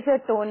 laser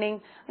toning,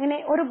 അങ്ങനെ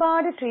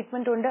ഒരുപാട്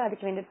ട്രീറ്റ്മെന്റ് ഉണ്ട്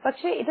അതിക്ക് വേണ്ടിയിട്ട്.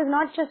 പക്ഷേ it is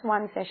not just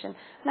one session.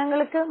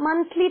 നിങ്ങൾക്ക്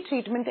മന്ത്ലി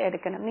ട്രീറ്റ്മെന്റ്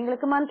എടുക്കണം.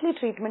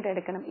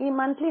 ഈ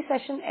മന്ത്ലി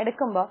സെഷൻ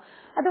എടുക്കുമ്പോൾ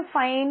അത്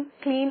ഫൈൻ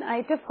ക്ലീൻ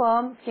ആയിട്ട്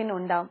ഫേം സ്കിൻ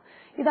ഉണ്ടാവും.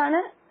 ഇതാണ്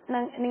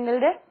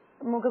നിങ്ങളുടെ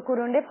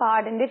മുഖക്കുരുവിന്റെ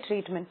പാടിന്റെ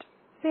ട്രീറ്റ്മെന്റ്.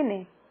 പിന്നെ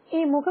ഈ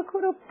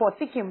മുഖക്കുരു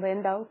പൊട്ടിക്കുമ്പോ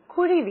എന്താവും,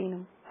 കുഴി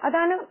വീണും.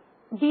 അതാണ്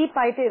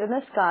ഡീപ്പായിട്ട് ഇരുന്ന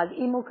സ്കാർസ്.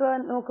 ഈ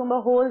മുഖം നോക്കുമ്പോൾ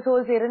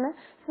ഹോൾസ് ഇരുന്ന്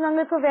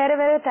ഞങ്ങൾക്ക് വേറെ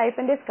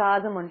ടൈപ്പിന്റെ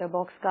സ്കാർസും ഉണ്ട്.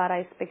 Box scar,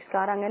 ice pic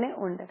scar, അങ്ങനെ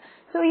ഉണ്ട്.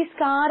 സോ ഈ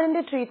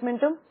സ്കാറിന്റെ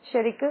ട്രീറ്റ്മെന്റും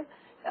ശരിക്കും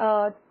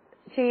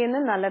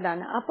ചെയ്യുന്നത്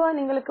നല്ലതാണ്. അപ്പോൾ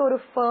നിങ്ങൾക്ക് ഒരു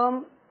ഫേം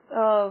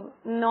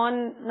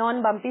നോൺ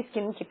ബംപി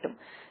സ്കിൻ കിട്ടും.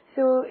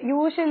 സോ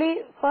യൂഷ്വലി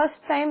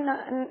ഫസ്റ്റ് ടൈം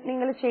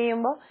നിങ്ങൾ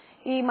ചെയ്യുമ്പോൾ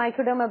ഈ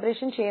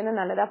മൈക്രോഡെർമബ്രേഷൻ ചെയ്യുന്നത്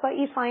നല്ലത്. അപ്പൊ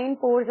ഈ ഫൈൻ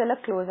പോർസ് എല്ലാം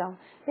ക്ലോസ് ആവും.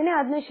 പിന്നെ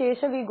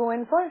അതിനുശേഷം we go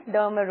in four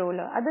derma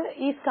roller. അത്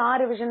ഈ സ്കാർ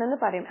റിവിഷൻ എന്ന്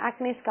പറയും,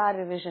 ആക്നെ സ്കാർ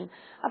റിവിഷൻ.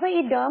 അപ്പൊ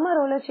ഈ ഡെർമ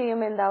റോളർ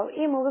ചെയ്യുമ്പോൾ എന്താവും,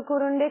 ഈ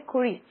മുഖക്കുരുവിന്റെ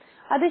കുഴി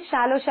അത്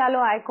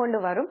ഷാലോ ആയിക്കൊണ്ട്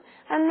വരും.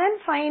 And then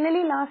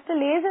finally last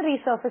laser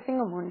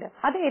റീസർഫസിംഗും ഉണ്ട്.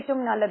 അത്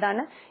ഏറ്റവും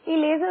നല്ലതാണ്. ഈ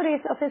ലേസർ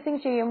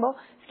റീസർഫസിംഗ് ചെയ്യുമ്പോൾ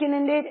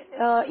സ്കിന്നിന്റെ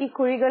ഈ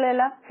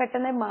കുഴികളെല്ലാം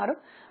പെട്ടെന്ന് മാറും.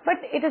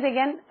 But it is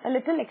again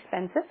little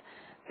expensive.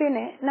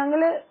 പിന്നെ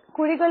ഞങ്ങള്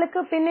കുഴികൾക്ക്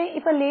പിന്നെ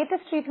ഇപ്പൊ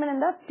ലേറ്റസ്റ്റ് ട്രീറ്റ്മെന്റ്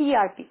എന്താ,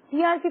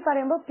 PRP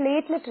പറയുമ്പോൾ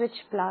പ്ലേറ്റ്ലെറ്റ്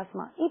റിച്ച്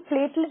പ്ലാസ്മ. ഈ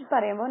പ്ലേറ്റ്ലെറ്റ്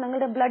പറയുമ്പോൾ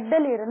ഞങ്ങളുടെ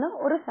ബ്ലഡിൽ ഇരുന്ന്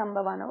ഒരു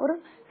സംഭവമാണ്, ഒരു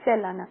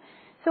സെല്ലാണ്.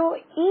 സോ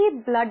ഈ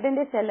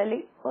ബ്ലഡിന്റെ സെല്ലിൽ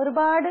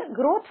ഒരുപാട്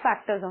ഗ്രോത്ത്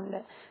ഫാക്ടേഴ്സ് ഉണ്ട്.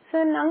 സോ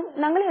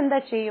ഞങ്ങൾ എന്താ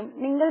ചെയ്യും,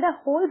 നിങ്ങളുടെ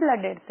ഹോൾ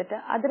ബ്ലഡ് എടുത്തിട്ട്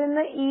അതിൽ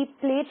നിന്ന് ഈ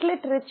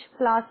പ്ലേറ്റ്ലെറ്റ് റിച്ച്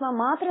പ്ലാസ്മ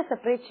മാത്രം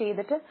സെപ്പറേറ്റ്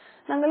ചെയ്തിട്ട്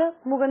ഞങ്ങൾ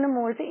മുഖന്ന്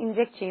മുകളിൽ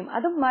ഇഞ്ചെക്ട് ചെയ്യും,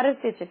 അതും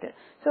മരത്തിച്ചിട്ട്.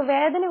 സോ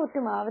വേദന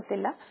ഒട്ടും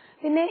ആവത്തില്ല.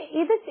 പിന്നെ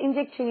ഇത്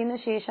ഇഞ്ചെക്ട് ചെയ്യുന്ന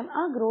ശേഷം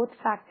ആ ഗ്രോത്ത്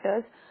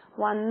ഫാക്ടേഴ്സ്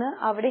വന്ന്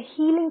അവിടെ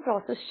ഹീലിംഗ്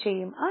പ്രോസസ്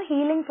ചെയ്യും. ആ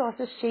ഹീലിംഗ്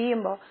പ്രോസസ്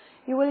ചെയ്യുമ്പോൾ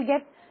യു വിൽ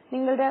ഗെറ്റ്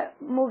നിങ്ങളുടെ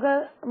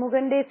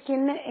മുഖന്റെ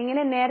സ്കിന്ന്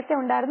എങ്ങനെ നേരത്തെ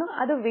ഉണ്ടായിരുന്നു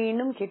അത്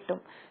വീണ്ടും കിട്ടും.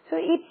 സോ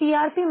ഈ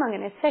PRPയും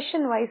അങ്ങനെ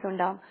സെഷൻ വൈസ്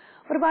ഉണ്ടാവും.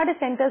 ഒരുപാട്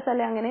സെന്റേഴ്സ്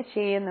എല്ലാം അങ്ങനെ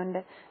ചെയ്യുന്നുണ്ട്.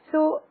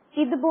 സോ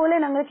ഇതുപോലെ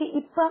ഞങ്ങൾക്ക്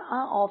ഇപ്പൊ ആ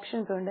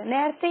ഓപ്ഷൻസ് ഉണ്ട്.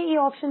 നേരത്തെ ഈ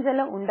ഓപ്ഷൻസ്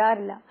എല്ലാം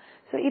ഉണ്ടാറില്ല.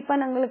 സോ ഇപ്പൊ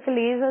ഞങ്ങൾക്ക്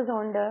ലേസേഴ്സ്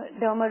ഉണ്ട്,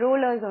 ഡെർമ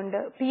റോളേഴ്സ് ഉണ്ട്,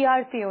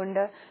 PRP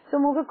ഉണ്ട്. സോ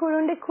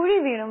മുഖക്കുരുവിന്റെ കുഴി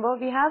വീഴുമ്പോൾ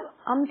we have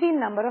umpteen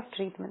number of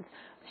treatments.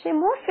 പക്ഷേ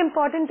most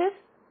important is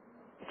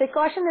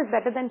precaution is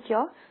better than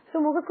cure. So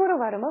മുഖക്കുരു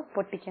വരുമ്പോൾ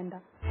പൊട്ടിക്കണ്ട.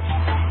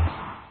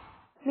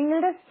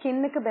 നിങ്ങളുടെ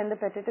സ്കിന്നിക്ക്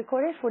ബന്ധപ്പെട്ടിട്ട്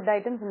കുറെ ഫുഡ്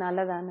ഐറ്റംസ്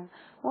നല്ലതാണ്.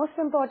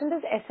 Most important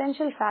is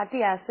essential fatty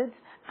acids,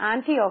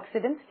 anti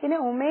oxidants, പിന്നെ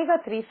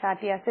omega-3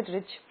 fatty acid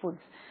rich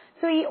foods.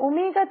 So ഈ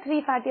omega-3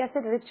 fatty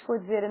acid rich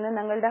foods വരുന്നത്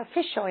ഞങ്ങളുടെ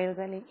ഫിഷ്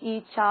ഓയിൽസ് അല്ലേ, ഈ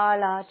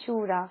ചാള,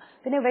 ചൂര,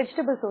 പിന്നെ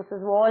vegetable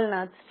sources,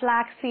 walnuts,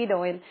 flax seed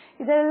oil,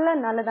 ഇതെല്ലാം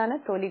നല്ലതാണ്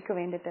തൊലിക്ക്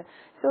വേണ്ടിയിട്ട്.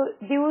 സോ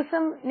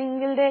ദിവസം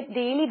നിങ്ങളുടെ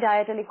ഡെയിലി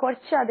ഡയറ്റിൽ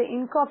കുറച്ച് അത്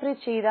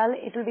ഇൻകോർപ്പറേറ്റ് ചെയ്താൽ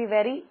it will be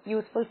very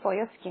useful for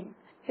your skin.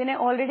 പിന്നെ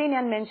ഓൾറെഡി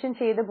ഞാൻ മെൻഷൻ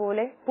ചെയ്ത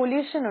പോലെ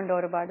പൊല്യൂഷൻ ഉണ്ട്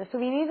ഒരുപാട്. So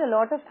we need a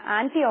lot of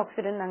anti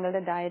oxidant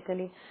ഞങ്ങളുടെ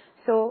ഡയറ്റിൽ.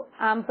 So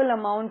ample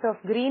amount of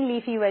green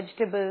leafy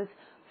vegetables,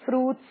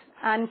 fruits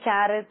and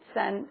carrots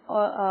and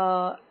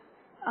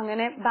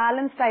അങ്ങനെ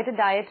ബാലൻസ്ഡ് ആയിട്ട്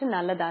ഡയറ്റ്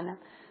നല്ലതാണ്.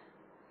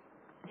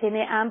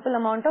 പിന്നെ ആംപിൾ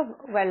amount ഓഫ്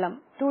വെള്ളം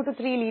 2 to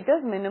 3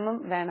 liters മിനിമം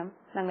വേണം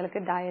ഞങ്ങൾക്ക്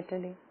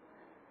ഡയറ്റിൽ.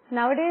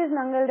 നവഡേസ്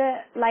ഞങ്ങളുടെ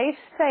ലൈഫ്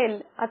സ്റ്റൈൽ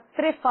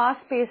അത്ര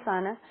ഫാസ്റ്റ് പേസ്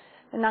ആണ്.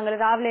 ഞങ്ങൾ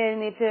രാവിലെ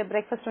എഴുന്നേറ്റ്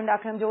ബ്രേക്ക്ഫാസ്റ്റ്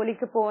ഉണ്ടാക്കണം,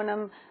 ജോലിക്ക് പോകണം,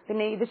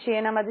 പിന്നെ ഇത്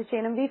ചെയ്യണം അത്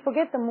ചെയ്യണം. V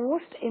forget the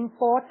most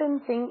important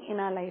thing in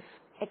R life,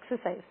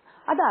 exercise.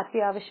 അത്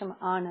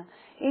അത്യാവശ്യമാണ്.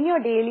 ഇൻ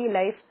യുവർ ഡെയിലി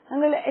ലൈഫ്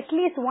ഞങ്ങൾ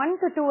അറ്റ്ലീസ്റ്റ് 1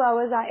 to 2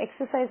 hours ആ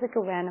എക്സസൈസ്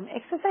ഒക്കെ വേണം.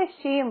 എക്സസൈസ്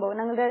ചെയ്യുമ്പോൾ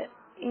ഞങ്ങളുടെ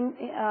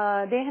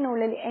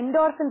ദേഹത്തിനുള്ളിൽ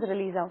എൻഡോർഫിൻസ്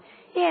റിലീസ് ആവും.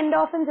 ഈ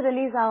എൻഡോർഫിൻസ്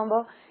റിലീസ്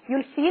ആവുമ്പോൾ യു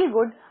വിൽ ഫീൽ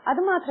ഗുഡ്. അത്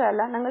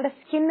മാത്രമല്ല ഞങ്ങളുടെ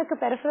സ്കിന്നൊക്കെ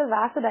പെരിഫറൽ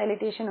വാസ്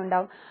ഡയലിറ്റേഷൻ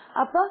ഉണ്ടാവും.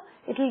 അപ്പൊ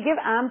it will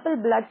give ample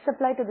blood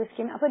supply to the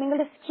skin. അപ്പൊ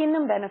നിങ്ങളുടെ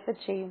സ്കിന്നും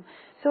ബെനിഫിറ്റ് ചെയ്യും.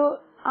 സോ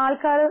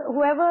ആൾക്കാർ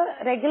ഹുവെവർ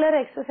റെഗുലർ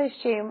എക്സസൈസ്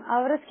ചെയ്യും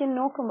അവരുടെ സ്കിൻ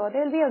നോക്കുമ്പോൾ there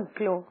will be A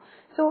glow.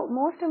 So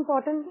most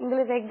important നിങ്ങൾ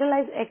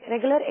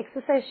റെഗുലർ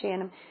എക്സസൈസ്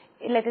ചെയ്യണം.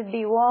 ലെറ്റ് ഇറ്റ്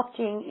ബി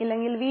വാക്കിംഗ്,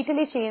 ഇല്ലെങ്കിൽ വീട്ടിൽ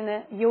ചെയ്യുന്ന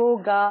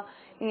യോഗ,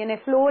 ഇങ്ങനെ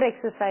ഫ്ലോർ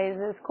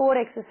എക്സസൈസസ്, കോർ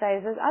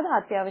എക്സസൈസസ്, അത്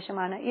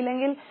അത്യാവശ്യമാണ്.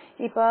 ഇല്ലെങ്കിൽ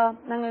ഇപ്പൊ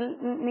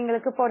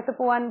നിങ്ങൾക്ക് പുറത്ത്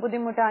പോകാൻ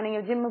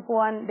ബുദ്ധിമുട്ടാണെങ്കിൽ, ജിമ്മിൽ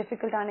പോകാൻ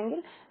ഡിഫിക്കൽട്ട് ആണെങ്കിൽ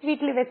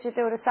വീട്ടിൽ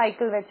വെച്ചിട്ട് ഒരു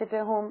സൈക്കിൾ വെച്ചിട്ട്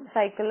ഹോം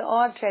സൈക്കിൾ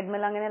ഓർ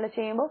ട്രെഡ്മിൽ അങ്ങനെയെല്ലാം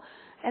ചെയ്യുമ്പോൾ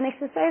an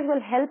exercise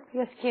will help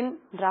your skin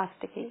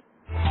drastically.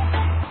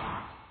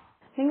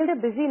 നിങ്ങളുടെ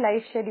ബിസി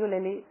ലൈഫ്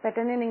ഷെഡ്യൂളിൽ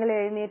പെട്ടെന്ന് നിങ്ങൾ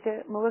എഴുന്നേറ്റ്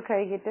മുഖം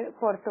കഴുകിയിട്ട്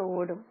പുറത്ത്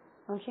ഓടും.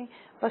 ഓക്കെ,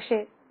 പക്ഷെ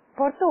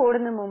പുറത്ത്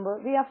ഓടുന്ന മുമ്പ്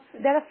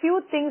there are few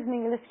things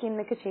നിങ്ങളുടെ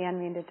സ്കിന്നൊക്കെ ചെയ്യാൻ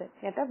വേണ്ടിയിട്ട്.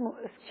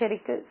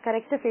 ശരിക്ക്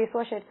കറക്റ്റ് ഫേസ്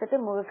വാഷ് എടുത്തിട്ട്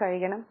മുഖം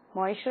കഴുകണം,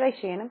 മോയ്സ്ചറൈസ്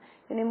ചെയ്യണം,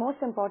 പിന്നെ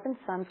മോസ്റ്റ് ഇമ്പോർട്ടന്റ്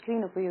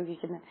സൺസ്ക്രീൻ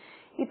ഉപയോഗിക്കുന്നത്.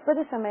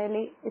 ഇപ്പോഴത്തെ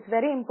സമയത്ത് it's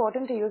very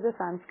important to use A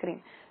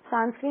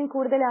sunscreen.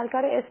 കൂടുതൽ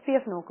ആൾക്കാർ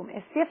SPF നോക്കും.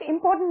 SPF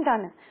ഇമ്പോർട്ടന്റ്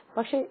ആണ്,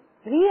 പക്ഷെ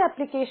റീ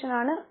ആപ്ലിക്കേഷൻ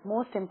ആണ്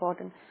മോസ്റ്റ്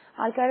ഇമ്പോർട്ടന്റ്.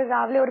 ആൾക്കാർ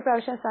രാവിലെ ഒരു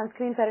പ്രാവശ്യം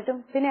സൺസ്ക്രീൻ തരട്ടും,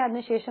 പിന്നെ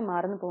അതിനുശേഷം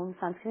മറന്നു പോകും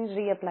സൺസ്ക്രീൻ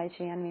റീ അപ്ലൈ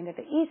ചെയ്യാൻ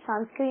വേണ്ടിയിട്ട്. ഈ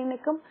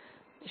സൺസ്ക്രീനൊക്കെ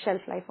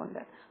ഷെൽഫ് ലൈഫ് ഉണ്ട്,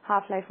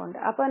 ഹാഫ് ലൈഫ് ഉണ്ട്.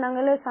 അപ്പൊ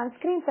ഞങ്ങൾ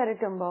സൺസ്ക്രീൻ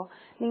തരട്ടുമ്പോൾ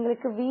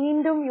നിങ്ങൾക്ക്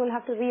വീണ്ടും you will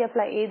have to re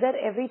apply. either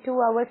every 2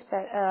 hours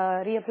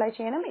re apply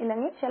ചെയ്യണം,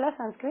 ഇല്ലെങ്കിൽ ചില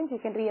sunscreen you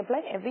can re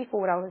apply every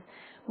 4 hours.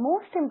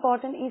 Most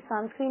important ഈ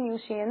സൺസ്ക്രീൻ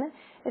യൂസ് ചെയ്യുന്ന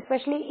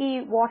എസ്പെഷ്യലി ഈ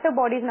വാട്ടർ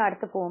ബോഡീസിന്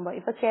അടുത്ത് പോകുമ്പോൾ.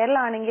 ഇപ്പൊ കേരള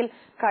ആണെങ്കിൽ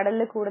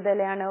കടലിൽ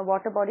കൂടുതലാണ്,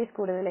 വാട്ടർ ബോഡീസ്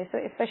കൂടുതലായി. സോ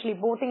എസ്പെഷ്യലി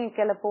ബോട്ടിംഗ്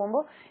ഒക്കെ എല്ലാം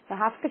പോകുമ്പോൾ you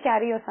have to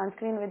carry your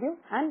sunscreen with you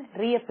and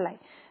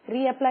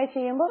re apply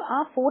ചെയ്യുമ്പോൾ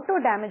ആ ഫോട്ടോ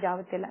ഡാമേജ്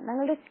ആവത്തില്ല.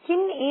 നിങ്ങളുടെ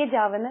സ്കിൻ ഏജ്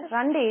ആവുന്ന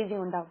 2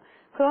 ഏജിങ് ഉണ്ടാവും.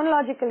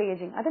 ക്രോണോളജിക്കൽ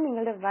ഏജിങ്, അത്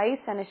നിങ്ങളുടെ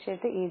വയസ്സ്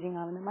അനുസരിച്ചിട്ട് ഏജിങ്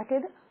ആവുന്നത്.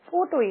 മറ്റേത്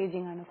ഫോട്ടോ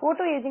ഏജിങ് ആണ്.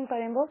 ഫോട്ടോ ഏജിങ്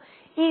പറയുമ്പോൾ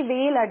ഈ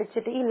വെയിൽ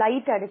അടിച്ചിട്ട്, ഈ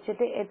ലൈറ്റ്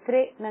അടിച്ചിട്ട് എത്ര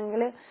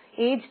നിങ്ങൾ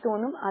ഏജ്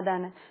തോന്നും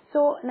അതാണ്.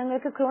 സോ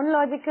നിങ്ങൾക്ക്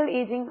ക്രോണോളജിക്കൽ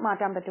ഏജിങ്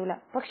മാറ്റാൻ പറ്റൂല,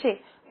 പക്ഷേ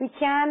we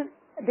can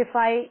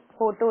defy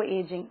photo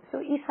ageing. So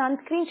ഈ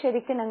സൺസ്ക്രീൻ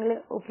ശരിക്കും നിങ്ങൾ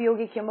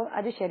ഉപയോഗിക്കുമ്പോൾ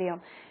അത്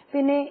ശരിയാവും.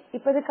 പിന്നെ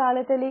ഇപ്പോഴത്തെ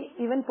കാലത്തിൽ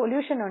ഈവൻ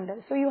പൊല്യൂഷൻ ഉണ്ട്.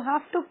 So you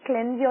have to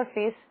cleanse your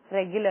face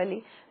regularly.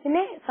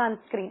 പിന്നെ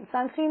സൺസ്ക്രീൻ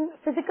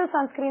ഫിസിക്കൽ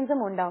സൺസ്ക്രീൻസും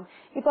ഉണ്ടാവും.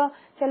 ഇപ്പൊ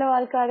ചില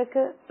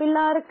ആൾക്കാർക്ക്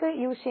പിള്ളേർക്ക്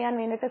യൂസ് ചെയ്യാൻ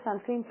വേണ്ടിയിട്ട്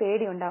സൺസ്ക്രീൻ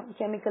പേടി ഉണ്ടാവും.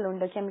 കെമിക്കൽ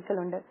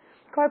ഉണ്ട്,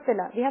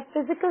 കുഴപ്പമില്ല. We have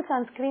physical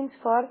sunscreens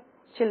for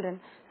children.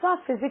 So ആ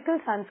ഫിസിക്കൽ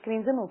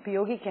സൺസ്ക്രീൻസും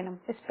ഉപയോഗിക്കണം.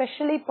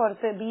 എസ്പെഷ്യലി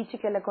പുറത്ത്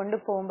ബീച്ചിക്കെല്ലാം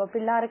കൊണ്ടുപോകുമ്പോൾ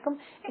പിള്ളേർക്കും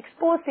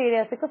എക്സ്പോസ്ഡ്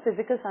ഏരിയാസൊക്കെ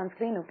ഫിസിക്കൽ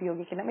സൺസ്ക്രീൻ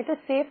ഉപയോഗിക്കണം. It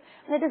is safe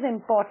and it is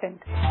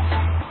important.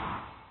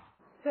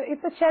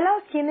 ഇപ്പൊ ചില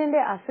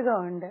സ്കിന്നിന്റെ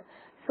അസുഖമുണ്ട്,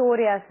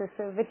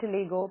 സോറിയാസിസ്,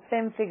 വിറ്റിലിഗോ,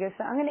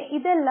 പെംഫിഗസ്, അങ്ങനെ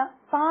ഇതെല്ലാം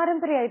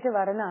പാരമ്പര്യമായിട്ട്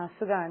വരുന്ന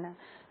അസുഖമാണ്.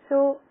 സോ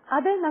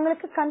അത്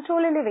ഞങ്ങൾക്ക്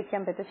കൺട്രോളിൽ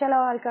വെക്കാൻ പറ്റും. ചില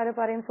ആൾക്കാർ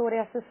പറയും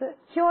സോറിയാസിസ്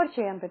ക്യൂർ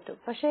ചെയ്യാൻ പറ്റും,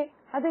 പക്ഷെ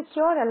അത്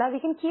ക്യൂർ അല്ല. We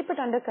can keep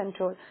it under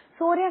control.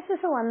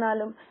 Psoriasis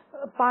വന്നാലും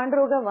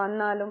പാണ്ഡ്രോഗം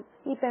വന്നാലും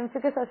ഈ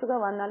പെംഫിഗസ് അസുഖം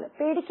വന്നാലും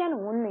പേടിക്കാൻ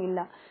ഒന്നുമില്ല.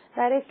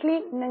 ഡയറക്ട്ലി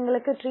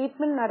നിങ്ങൾക്ക്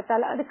ട്രീറ്റ്മെന്റ്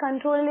നടത്താൽ അത്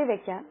കൺട്രോളിൽ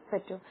വെക്കാൻ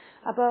പറ്റും.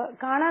 അപ്പൊ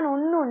കാണാൻ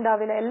ഒന്നും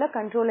ഉണ്ടാവില്ല, എല്ലാം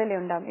കൺട്രോളിലേ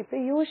ഉണ്ടാവും. ഇപ്പൊ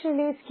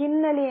യൂഷ്വലി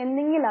സ്കിന്നിൽ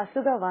എന്തെങ്കിലും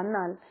അസുഖം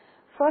വന്നാൽ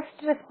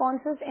ഫസ്റ്റ്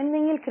റെസ്പോൺസസ്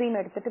എന്തെങ്കിലും ക്രീം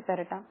എടുത്തിട്ട്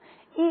പെരട്ടാം.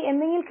 ഈ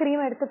എന്തെങ്കിലും ക്രീം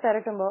എടുത്ത്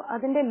പെരട്ടുമ്പോൾ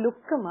അതിന്റെ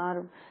ലുക്ക്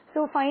മാറും. സോ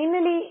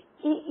ഫൈനലി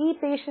ഈ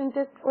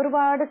പേഷ്യന്റ്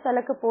ഒരുപാട്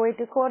സ്ഥലത്ത്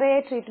പോയിട്ട് കുറെ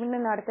ട്രീറ്റ്മെന്റ്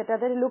നടത്തിയിട്ട്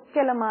അതൊരു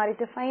ലുക്കെല്ലാം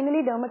മാറിയിട്ട്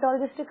ഫൈനലി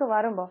ഡെർമറ്റോളജിസ്റ്റ്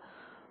വരുമ്പോൾ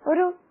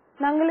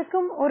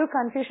ഞങ്ങൾക്കും ഒരു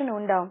കൺഫ്യൂഷൻ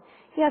ഉണ്ടാവും.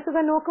 ഈ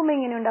അസുഖം നോക്കുമ്പോൾ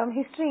ഇങ്ങനെ ഉണ്ടാവും,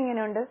 ഹിസ്റ്ററി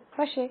ഇങ്ങനെ ഉണ്ട്,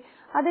 പക്ഷേ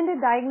അതിന്റെ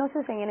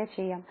ഡയഗ്നോസിസ് എങ്ങനെ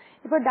ചെയ്യാം?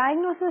 ഇപ്പൊ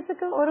ഡയഗ്നോസിസ്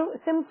ഒരു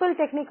സിമ്പിൾ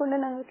ടെക്നിക് ഉണ്ട്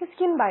ഞങ്ങൾക്ക്,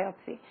 സ്കിൻ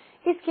ബയോപ്സി.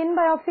 ഈ സ്കിൻ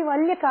ബയോപ്സി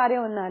വലിയ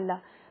കാര്യമൊന്നുമല്ല.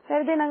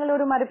 വെറുതെ ഞങ്ങൾ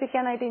ഒരു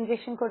മരപ്പിക്കാനായിട്ട്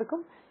ഇഞ്ചക്ഷൻ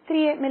കൊടുക്കും,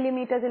 3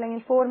 millimeters അല്ലെങ്കിൽ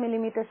 4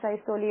 millimeters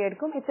സൈസ് തൊലി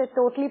എടുക്കും. It's A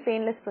totally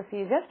painless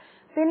procedure.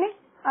 പിന്നെ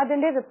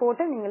അതിന്റെ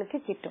റിപ്പോർട്ട് നിങ്ങൾക്ക്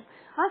കിട്ടും.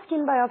 ആ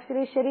സ്കിൻ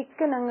ബയോപ്സിയിൽ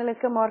ശരിക്കും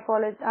നിങ്ങൾക്ക്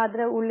മോർഫോളജി,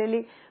 അതിന്റെ ഉള്ളിൽ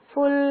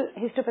ഫുൾ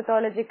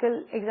ഹിസ്റ്റോപത്തോളജിക്കൽ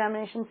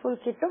എക്സാമിനേഷൻ ഫുൾ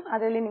കിട്ടും.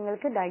 അതിൽ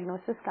നിങ്ങൾക്ക്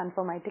ഡയഗ്നോസിസ്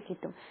കൺഫേം ആയിട്ട്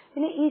കിട്ടും.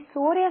 പിന്നെ ഈ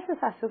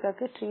സോറിയാസിസ്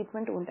അസുഖക്ക്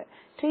ട്രീറ്റ്മെന്റ് ഉണ്ട്.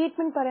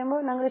 ട്രീറ്റ്മെന്റ്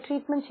പറയുമ്പോൾ ഞങ്ങൾ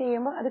ട്രീറ്റ്മെന്റ്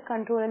ചെയ്യുമ്പോൾ അത്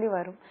കൺട്രോളിൽ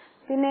വരും.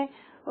 പിന്നെ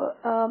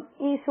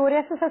ഈ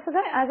സോറിയാസിസ്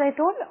അസുഖം ആസ് ഐ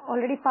ടോൾഡ്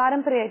ഓൾറെഡി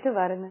പാരമ്പര്യമായിട്ട്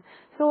വരുന്നത്.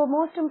 സോ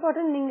മോസ്റ്റ്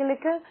ഇമ്പോർട്ടന്റ്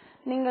നിങ്ങൾക്ക്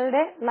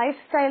നിങ്ങളുടെ ലൈഫ്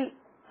സ്റ്റൈൽ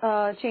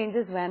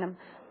ചേഞ്ചസ് വേണം.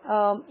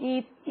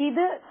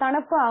 ഇത്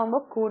തണുപ്പ്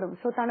ആവുമ്പോൾ കൂടും.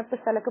 സോ തണുപ്പ്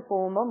സ്ഥലത്ത്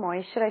പോകുമ്പോൾ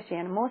മോയ്സ്ചറൈസ്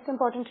ചെയ്യണം. മോസ്റ്റ്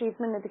ഇമ്പോർട്ടന്റ്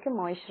ട്രീറ്റ്മെന്റ് ഇതൊക്കെ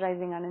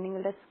മോയ്സ്ചറൈസിംഗ് ആണ്.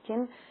 നിങ്ങളുടെ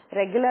സ്കിൻ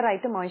റെഗുലർ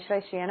ആയിട്ട്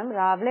മോയ്സ്ചറൈസ് ചെയ്യണം,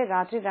 രാവിലെ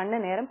രാത്രി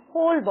 2 നേരം,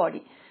 ഹോൾ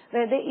ബോഡി.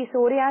 അതായത് ഈ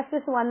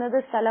സോറിയാസിസ് വന്നത്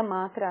സ്ഥലം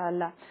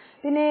മാത്രമല്ല.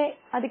 പിന്നെ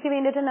അതിക്ക്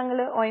വേണ്ടിയിട്ട്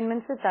ഞങ്ങൾ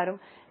ഓയിന്റ്മെന്റ്സ് തരും.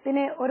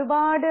 പിന്നെ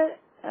ഒരുപാട്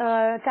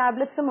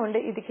ടാബ്ലറ്റ്സും ഉണ്ട്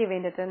ഇതിക്ക്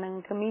വേണ്ടിയിട്ട്.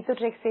 നിങ്ങൾക്ക്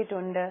മീത്തോട്രെക്സേറ്റ്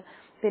ഉണ്ട്,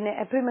 പിന്നെ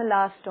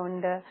എപ്രിമലാസ്റ്റ്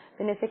ഉണ്ട്,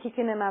 പിന്നെ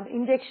സെക്കിക്കിനമാബ്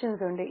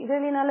ഇഞ്ചെക്ഷൻസ് ഉണ്ട്.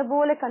 ഇതിൽ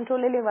നല്ലപോലെ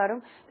കൺട്രോളിൽ വരും.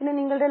 പിന്നെ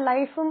നിങ്ങളുടെ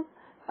ലൈഫും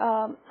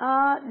ആ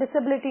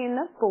ഡിസബിലിറ്റിയിൽ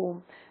നിന്ന് പോവും.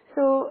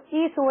 സോ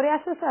ഈ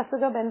സോറിയാസിസ്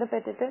അസുഖം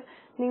ബന്ധപ്പെട്ടിട്ട്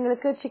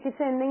നിങ്ങൾക്ക്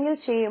ചികിത്സ എന്തെങ്കിലും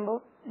ചെയ്യുമ്പോൾ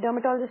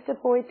ഡെർമറ്റോളജിസ്റ്റ്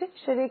പോയിട്ട്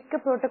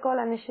ശരിക്കും പ്രോട്ടോകോൾ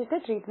അനുസരിച്ച്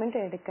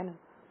ട്രീറ്റ്മെന്റ് എടുക്കണം.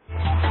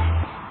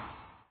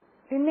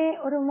 പിന്നെ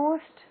ഒരു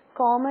മോസ്റ്റ്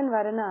കോമൺ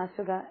വരുന്ന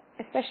അസുഖം,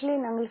 എസ്പെഷ്യലി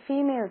ഞങ്ങൾ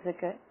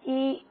ഫീമെയിൽസൊക്കെ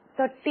ഈ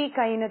 30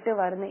 കഴിഞ്ഞിട്ട്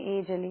വരുന്ന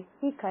ഏജിൽ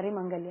ഈ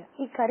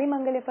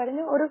കരിമംഗല്യ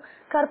പറഞ്ഞ് ഒരു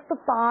കറുപ്പ്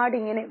പാട്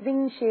ഇങ്ങനെ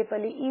വിങ്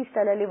ഷേപ്പിൽ ഈ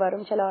സ്ഥലത്തിൽ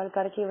വരും. ചില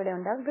ആൾക്കാർക്ക് ഇവിടെ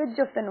ഉണ്ടാവും,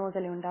 ബ്രിഡ്ജ് ഓഫ് ദ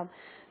നോസിൽ ഉണ്ടാവും.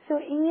 സോ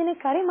ഇങ്ങനെ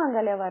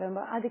കരിമംഗല്യ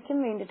വരുമ്പോൾ അതിക്കും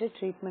വേണ്ടിയിട്ട്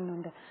ട്രീറ്റ്മെന്റ്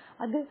ഉണ്ട്.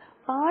 അത്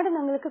പാട്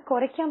നിങ്ങൾക്ക്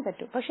കുറയ്ക്കാൻ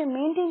പറ്റും, പക്ഷെ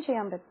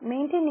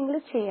മെയിൻറ്റെയിൻ നിങ്ങൾ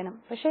ചെയ്യണം.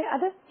 പക്ഷെ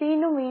അത്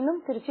വീണ്ടും വീണ്ടും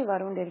തിരിച്ചു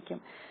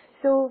വറുകൊണ്ടിരിക്കും.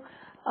 സോ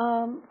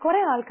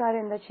കുറെ ആൾക്കാർ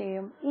എന്താ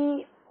ചെയ്യും, ഈ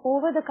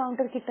ഓവർ ദ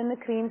കൗണ്ടർ കിട്ടുന്ന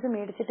ക്രീംസ്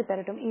മേടിച്ചിട്ട്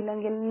പെരട്ടും,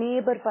 ഇല്ലെങ്കിൽ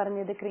നെയ്ബർ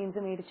പറഞ്ഞത് ക്രീംസ്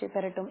മേടിച്ച്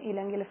പെരട്ടും,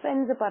 ഇല്ലെങ്കിൽ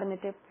ഫ്രണ്ട്സ്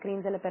പറഞ്ഞിട്ട്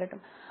ക്രീംസ് എല്ലാം പെരട്ടും.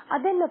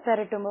 അതെല്ലാം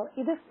പെരട്ടുമ്പോൾ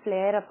ഇത്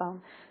ഫ്ലെയർ അപ്പ് ആവും.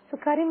 സോ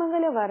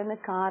കരിമംഗല വരുന്ന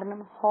കാരണം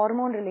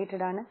ഹോർമോൺ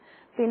റിലേറ്റഡ് ആണ്.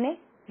 പിന്നെ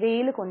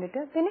വെയിൽ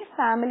കൊണ്ടിട്ട്, പിന്നെ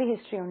ഫാമിലി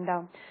ഹിസ്റ്ററി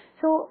ഉണ്ടാവും.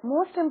 സോ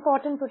മോസ്റ്റ്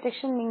ഇമ്പോർട്ടന്റ്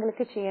പ്രൊട്ടക്ഷൻ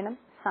നിങ്ങൾക്ക് ചെയ്യണം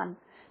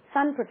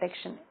sun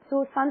protection. So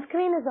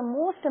sunscreen is the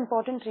most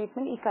important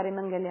treatment.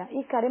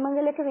 ഈ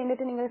കരിമംഗലയ്ക്ക്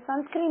വേണ്ടിയിട്ട് നിങ്ങൾ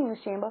സൺസ്ക്രീൻ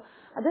യൂസ് ചെയ്യുമ്പോൾ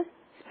അത്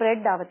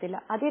സ്പ്രെഡ് ആവത്തില്ല,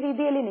 അതേ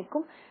രീതിയിൽ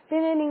നിൽക്കും.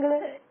 പിന്നെ നിങ്ങൾ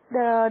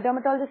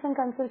ഡെർമറ്റോളജിസ്റ്റിനെ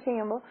കൺസൾട്ട്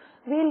ചെയ്യുമ്പോൾ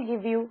will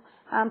give you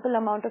ample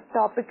amount of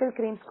topical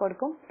creams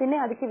കൊടുക്കും. പിന്നെ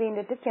അതിക്ക്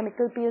വേണ്ടിയിട്ട്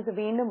കെമിക്കൽ പീൽസ്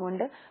വീണ്ടും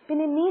ഉണ്ട്.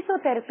 പിന്നെ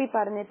മീസോതെറപ്പി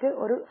പറഞ്ഞിട്ട്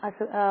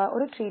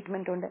ഒരു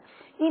ട്രീറ്റ്മെന്റ് ഉണ്ട്.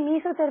 ഈ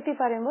മീസോതെറപ്പി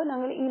പറയുമ്പോൾ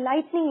ഞങ്ങൾ ഈ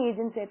ലൈറ്റ്നിങ്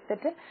ഏജൻസ്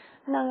എടുത്തിട്ട്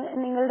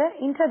നിങ്ങളുടെ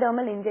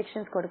ഇൻട്രാഡെർമൽ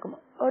ഇഞ്ചെക്ഷൻസ് കൊടുക്കും.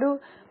 ഒരു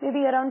may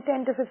be around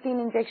 10 to 15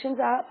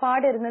 injections ആ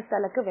പാടിരുന്ന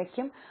സ്ഥലത്ത്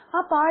വെക്കും.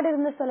 ആ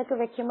പാടിരുന്ന സ്ഥലത്ത്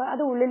വെക്കുമ്പോൾ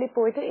അത് ഉള്ളിൽ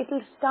പോയിട്ട് it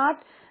will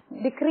start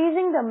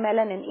decreasing the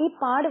melanin. ഈ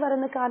പാട്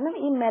വരുന്ന കാരണം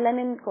ഈ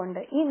മെലനിൻ കൊണ്ട്.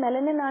 ഈ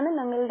മെലനിൻ ആണ്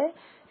ഞങ്ങളുടെ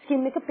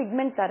സ്കിന്നിക്ക്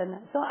പിഗ്മെന്റ്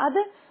തരുന്നത്. സോ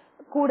അത്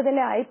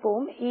കൂടുതലായി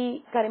പോവും ഈ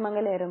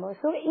കരിമംഗല ഏറുമ്പോൾ.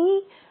 സോ ഈ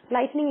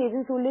ലൈറ്റ്നിങ്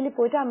ഏജൻസ് ഉള്ളിൽ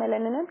പോയിട്ട് ആ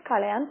മെലനിനെ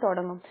കളയാൻ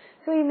തുടങ്ങും.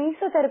 സോ ഈ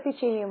മീസോതെറപ്പി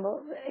ചെയ്യുമ്പോൾ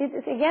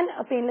it's again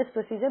painless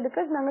procedure,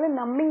 because ഞങ്ങൾ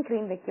നമ്മിങ്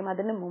ക്രീം വെക്കും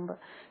അതിന് മുമ്പ്.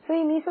 സോ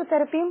ഈ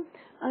മീസോതെറപ്പിയും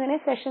അങ്ങനെ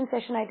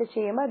സെഷൻ ആയിട്ട്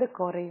ചെയ്യുമ്പോൾ അത്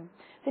കുറയും.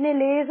 പിന്നെ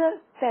ലേസർ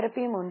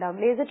തെറപ്പിയും ഉണ്ടാവും,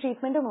 ലേസർ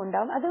ട്രീറ്റ്മെന്റും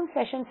ഉണ്ടാവും, അതും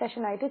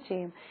സെഷൻ ആയിട്ട്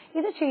ചെയ്യും.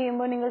 ഇത്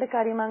ചെയ്യുമ്പോൾ നിങ്ങളുടെ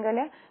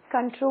കരിമംഗല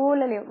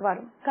കൺട്രോളിൽ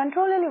വരും.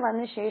 കൺട്രോളിൽ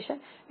വന്ന ശേഷം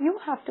you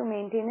have to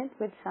maintain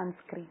it with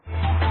sunscreen.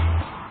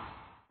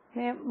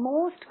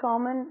 Most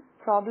common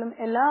problem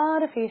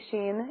എല്ലാവരും ഫേസ്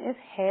ചെയ്യുന്നത്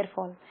ഇസ് ഹെയർ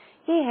ഫോൾ.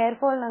 ഈ ഹെയർ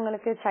ഫോൾ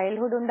നിങ്ങൾക്ക്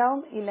ചൈൽഡ്ഹുഡ്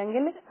ഉണ്ടാവും,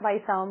 ഇല്ലെങ്കിൽ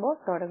വയസ്സാവുമ്പോൾ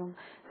തുടങ്ങും.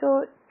 സോ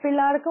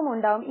പിള്ളേർക്കും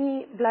ഉണ്ടാവും. ഈ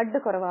ബ്ലഡ്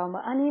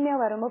കുറവാകുമ്പോൾ, അനീമിയ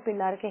വരുമ്പോൾ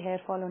പിള്ളേർക്ക്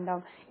ഹെയർ ഫോൾ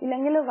ഉണ്ടാവും,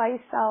 ഇല്ലെങ്കിൽ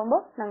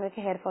വയസ്സാവുമ്പോൾ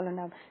നിങ്ങൾക്ക് ഹെയർ ഫോൾ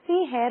ഉണ്ടാവും. ഈ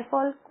ഹെയർ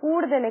ഫോൾ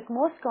കൂടുതൽ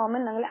മോസ്റ്റ്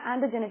കോമൺ ഞങ്ങൾ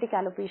ആൻഡ്രോജനറ്റിക്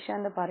അലോപീഷ്യ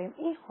എന്ന് പറയും.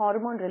 ഈ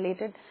ഹോർമോൺ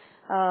റിലേറ്റഡ്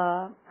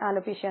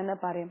അലോപീഷ്യ എന്ന്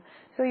പറയും.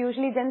 സോ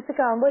യൂഷ്വലി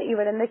ജെൻസ്ക്ക് ആകുമ്പോൾ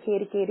ഇവിടെ നിന്ന്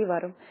കേറി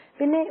വരും.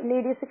 പിന്നെ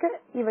ലേഡീസ്ക്ക്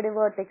ഇവിടെ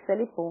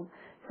വേർട്ടെക്സിൽ പോവും.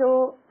 സോ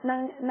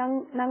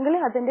ഞങ്ങൾ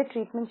അതിന്റെ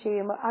ട്രീറ്റ്മെന്റ്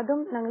ചെയ്യുമ്പോൾ അതും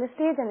ഞങ്ങൾ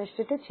സ്റ്റേജ്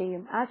അനുസരിച്ചിട്ട്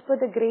ചെയ്യും. As per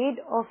the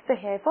grade of the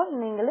hair fall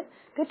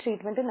നിങ്ങൾക്ക്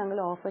ട്രീറ്റ്മെന്റ് ഞങ്ങൾ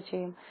ഓഫർ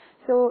ചെയ്യും.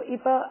 സോ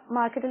ഇപ്പൊ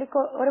മാർക്കറ്റിൽ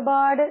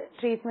ഒരുപാട്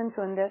ട്രീറ്റ്മെന്റ്സ്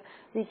ഉണ്ട്.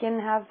 We can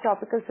have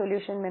topical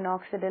solution,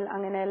 minoxidil,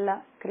 അങ്ങനെയുള്ള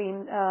ക്രീം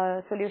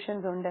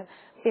സൊല്യൂഷൻസ് ഉണ്ട്.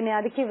 പിന്നെ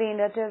അതിക്ക്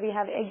വേണ്ടിയിട്ട് വി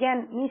ഹാവ് അഗൈൻ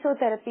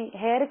മീസോതെറപ്പി,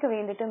 ഹെയർക്ക്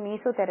വേണ്ടിയിട്ട്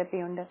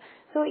മീസോതെറപ്പി ഉണ്ട്.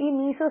 സോ ഈ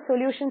മീസോ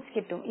സൊല്യൂഷൻസ്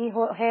കിട്ടും. ഈ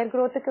ഹെയർ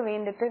ഗ്രോത്ത്ക്ക്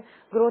വേണ്ടിയിട്ട്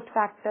ഗ്രോത്ത്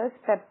ഫാക്ടേഴ്സ്,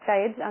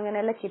 പെപ്റ്റൈഡ്സ്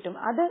അങ്ങനെയെല്ലാം കിട്ടും.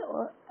 അത്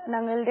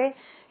ഞങ്ങളുടെ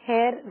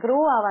ഹെയർ ഗ്രോ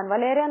ആവാൻ,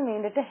 വളരാൻ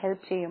വേണ്ടിയിട്ട്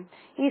ഹെൽപ്പ് ചെയ്യും.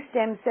 ഈ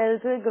സ്റ്റെം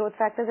സെൽസ്, ഗ്രോത്ത്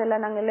ഫാക്ടേഴ്സ്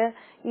എല്ലാം ഞങ്ങൾ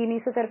ഈ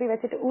മീസോതെറപ്പി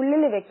വെച്ചിട്ട്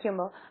ഉള്ളിൽ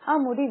വെക്കുമ്പോൾ ആ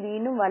മുടി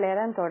വീണ്ടും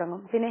വളരാൻ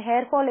തുടങ്ങും. പിന്നെ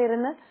ഹെയർ ഫോൾ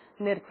ഇരുന്ന്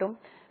നിർത്തും.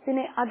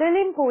 പിന്നെ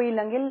അതിലും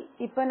പോയില്ലെങ്കിൽ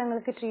ഇപ്പൊ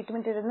ഞങ്ങൾക്ക്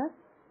ട്രീറ്റ്മെന്റ് ഇരുന്ന്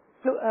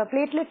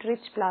പ്ലേറ്റ്ലെറ്റ്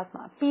റിച്ച് പ്ലാസ്മ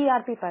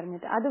PRP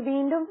പറഞ്ഞിട്ട് അത്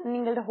വീണ്ടും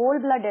നിങ്ങളുടെ ഹോൾ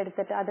ബ്ലഡ്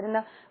എടുത്തിട്ട് അതിൽ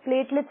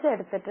പ്ലേറ്റ്ലെറ്റ്സ്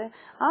എടുത്തിട്ട്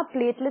ആ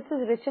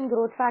platelets rich in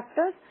growth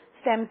factors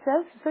stem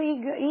cells so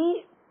ഈ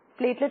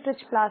പ്ലേറ്റ്ലെറ്റ്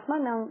റിച്ച് പ്ലാസ്മ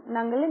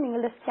ഞങ്ങൾ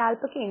നിങ്ങളുടെ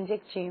സ്കാൽപ്പൊക്കെ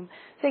ഇൻജെക്ട് ചെയ്യും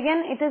so again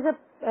it is A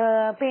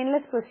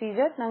painless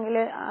procedure ഞങ്ങൾ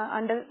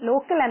അണ്ടർ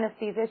ലോക്കൽ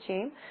അനസ്തീസിയ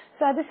ചെയ്യും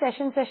സോ അത്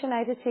സെഷൻ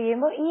ആയിട്ട്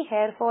ചെയ്യുമ്പോൾ ഈ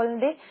ഹെയർ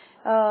ഫോളിന്റെ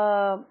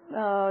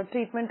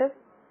ട്രീറ്റ്മെന്റ്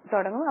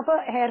തുടങ്ങും അപ്പൊ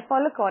ഹെയർ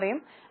ഫോൾ കുറയും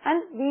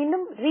ആൻഡ്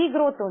വീണ്ടും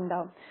റീഗ്രോത്ത്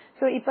ഉണ്ടാവും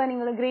സോ ഇപ്പൊ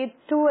നിങ്ങൾ grade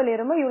 2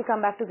 വരുമ്പോൾ you will come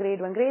back to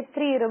grade 1 grade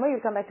 3 വരുമ്പോൾ you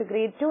will come back to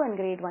grade 2 and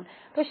grade 1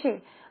 പക്ഷേ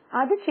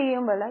അത്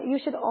ചെയ്യുമ്പോൾ you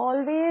should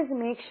always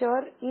make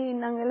sure ഈ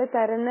ഞങ്ങൾ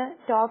തരുന്ന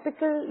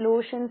ടോപ്പിക്കൽ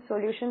ലോഷൻസ്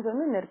സൊല്യൂഷൻസ്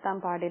ഒന്നും നിർത്താൻ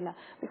പാടില്ല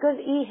ബിക്കോസ്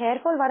ഈ ഹെയർ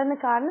ഫോൾ വരുന്ന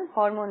കാരണം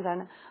ഹോർമോൺസ്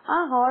ആണ് ആ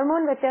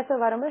ഹോർമോൺ വ്യത്യാസം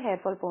വരുമ്പോൾ ഹെയർ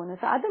ഫോൾ പോകുന്നു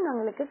സോ അത്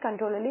ഞങ്ങൾക്ക്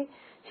കൺട്രോളി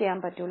ചെയ്യാൻ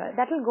പറ്റൂല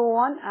that will go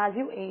on as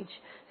you age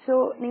so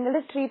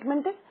നിങ്ങളുടെ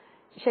ട്രീറ്റ്മെന്റ്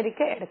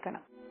ശരിക്കും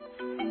എടുക്കണം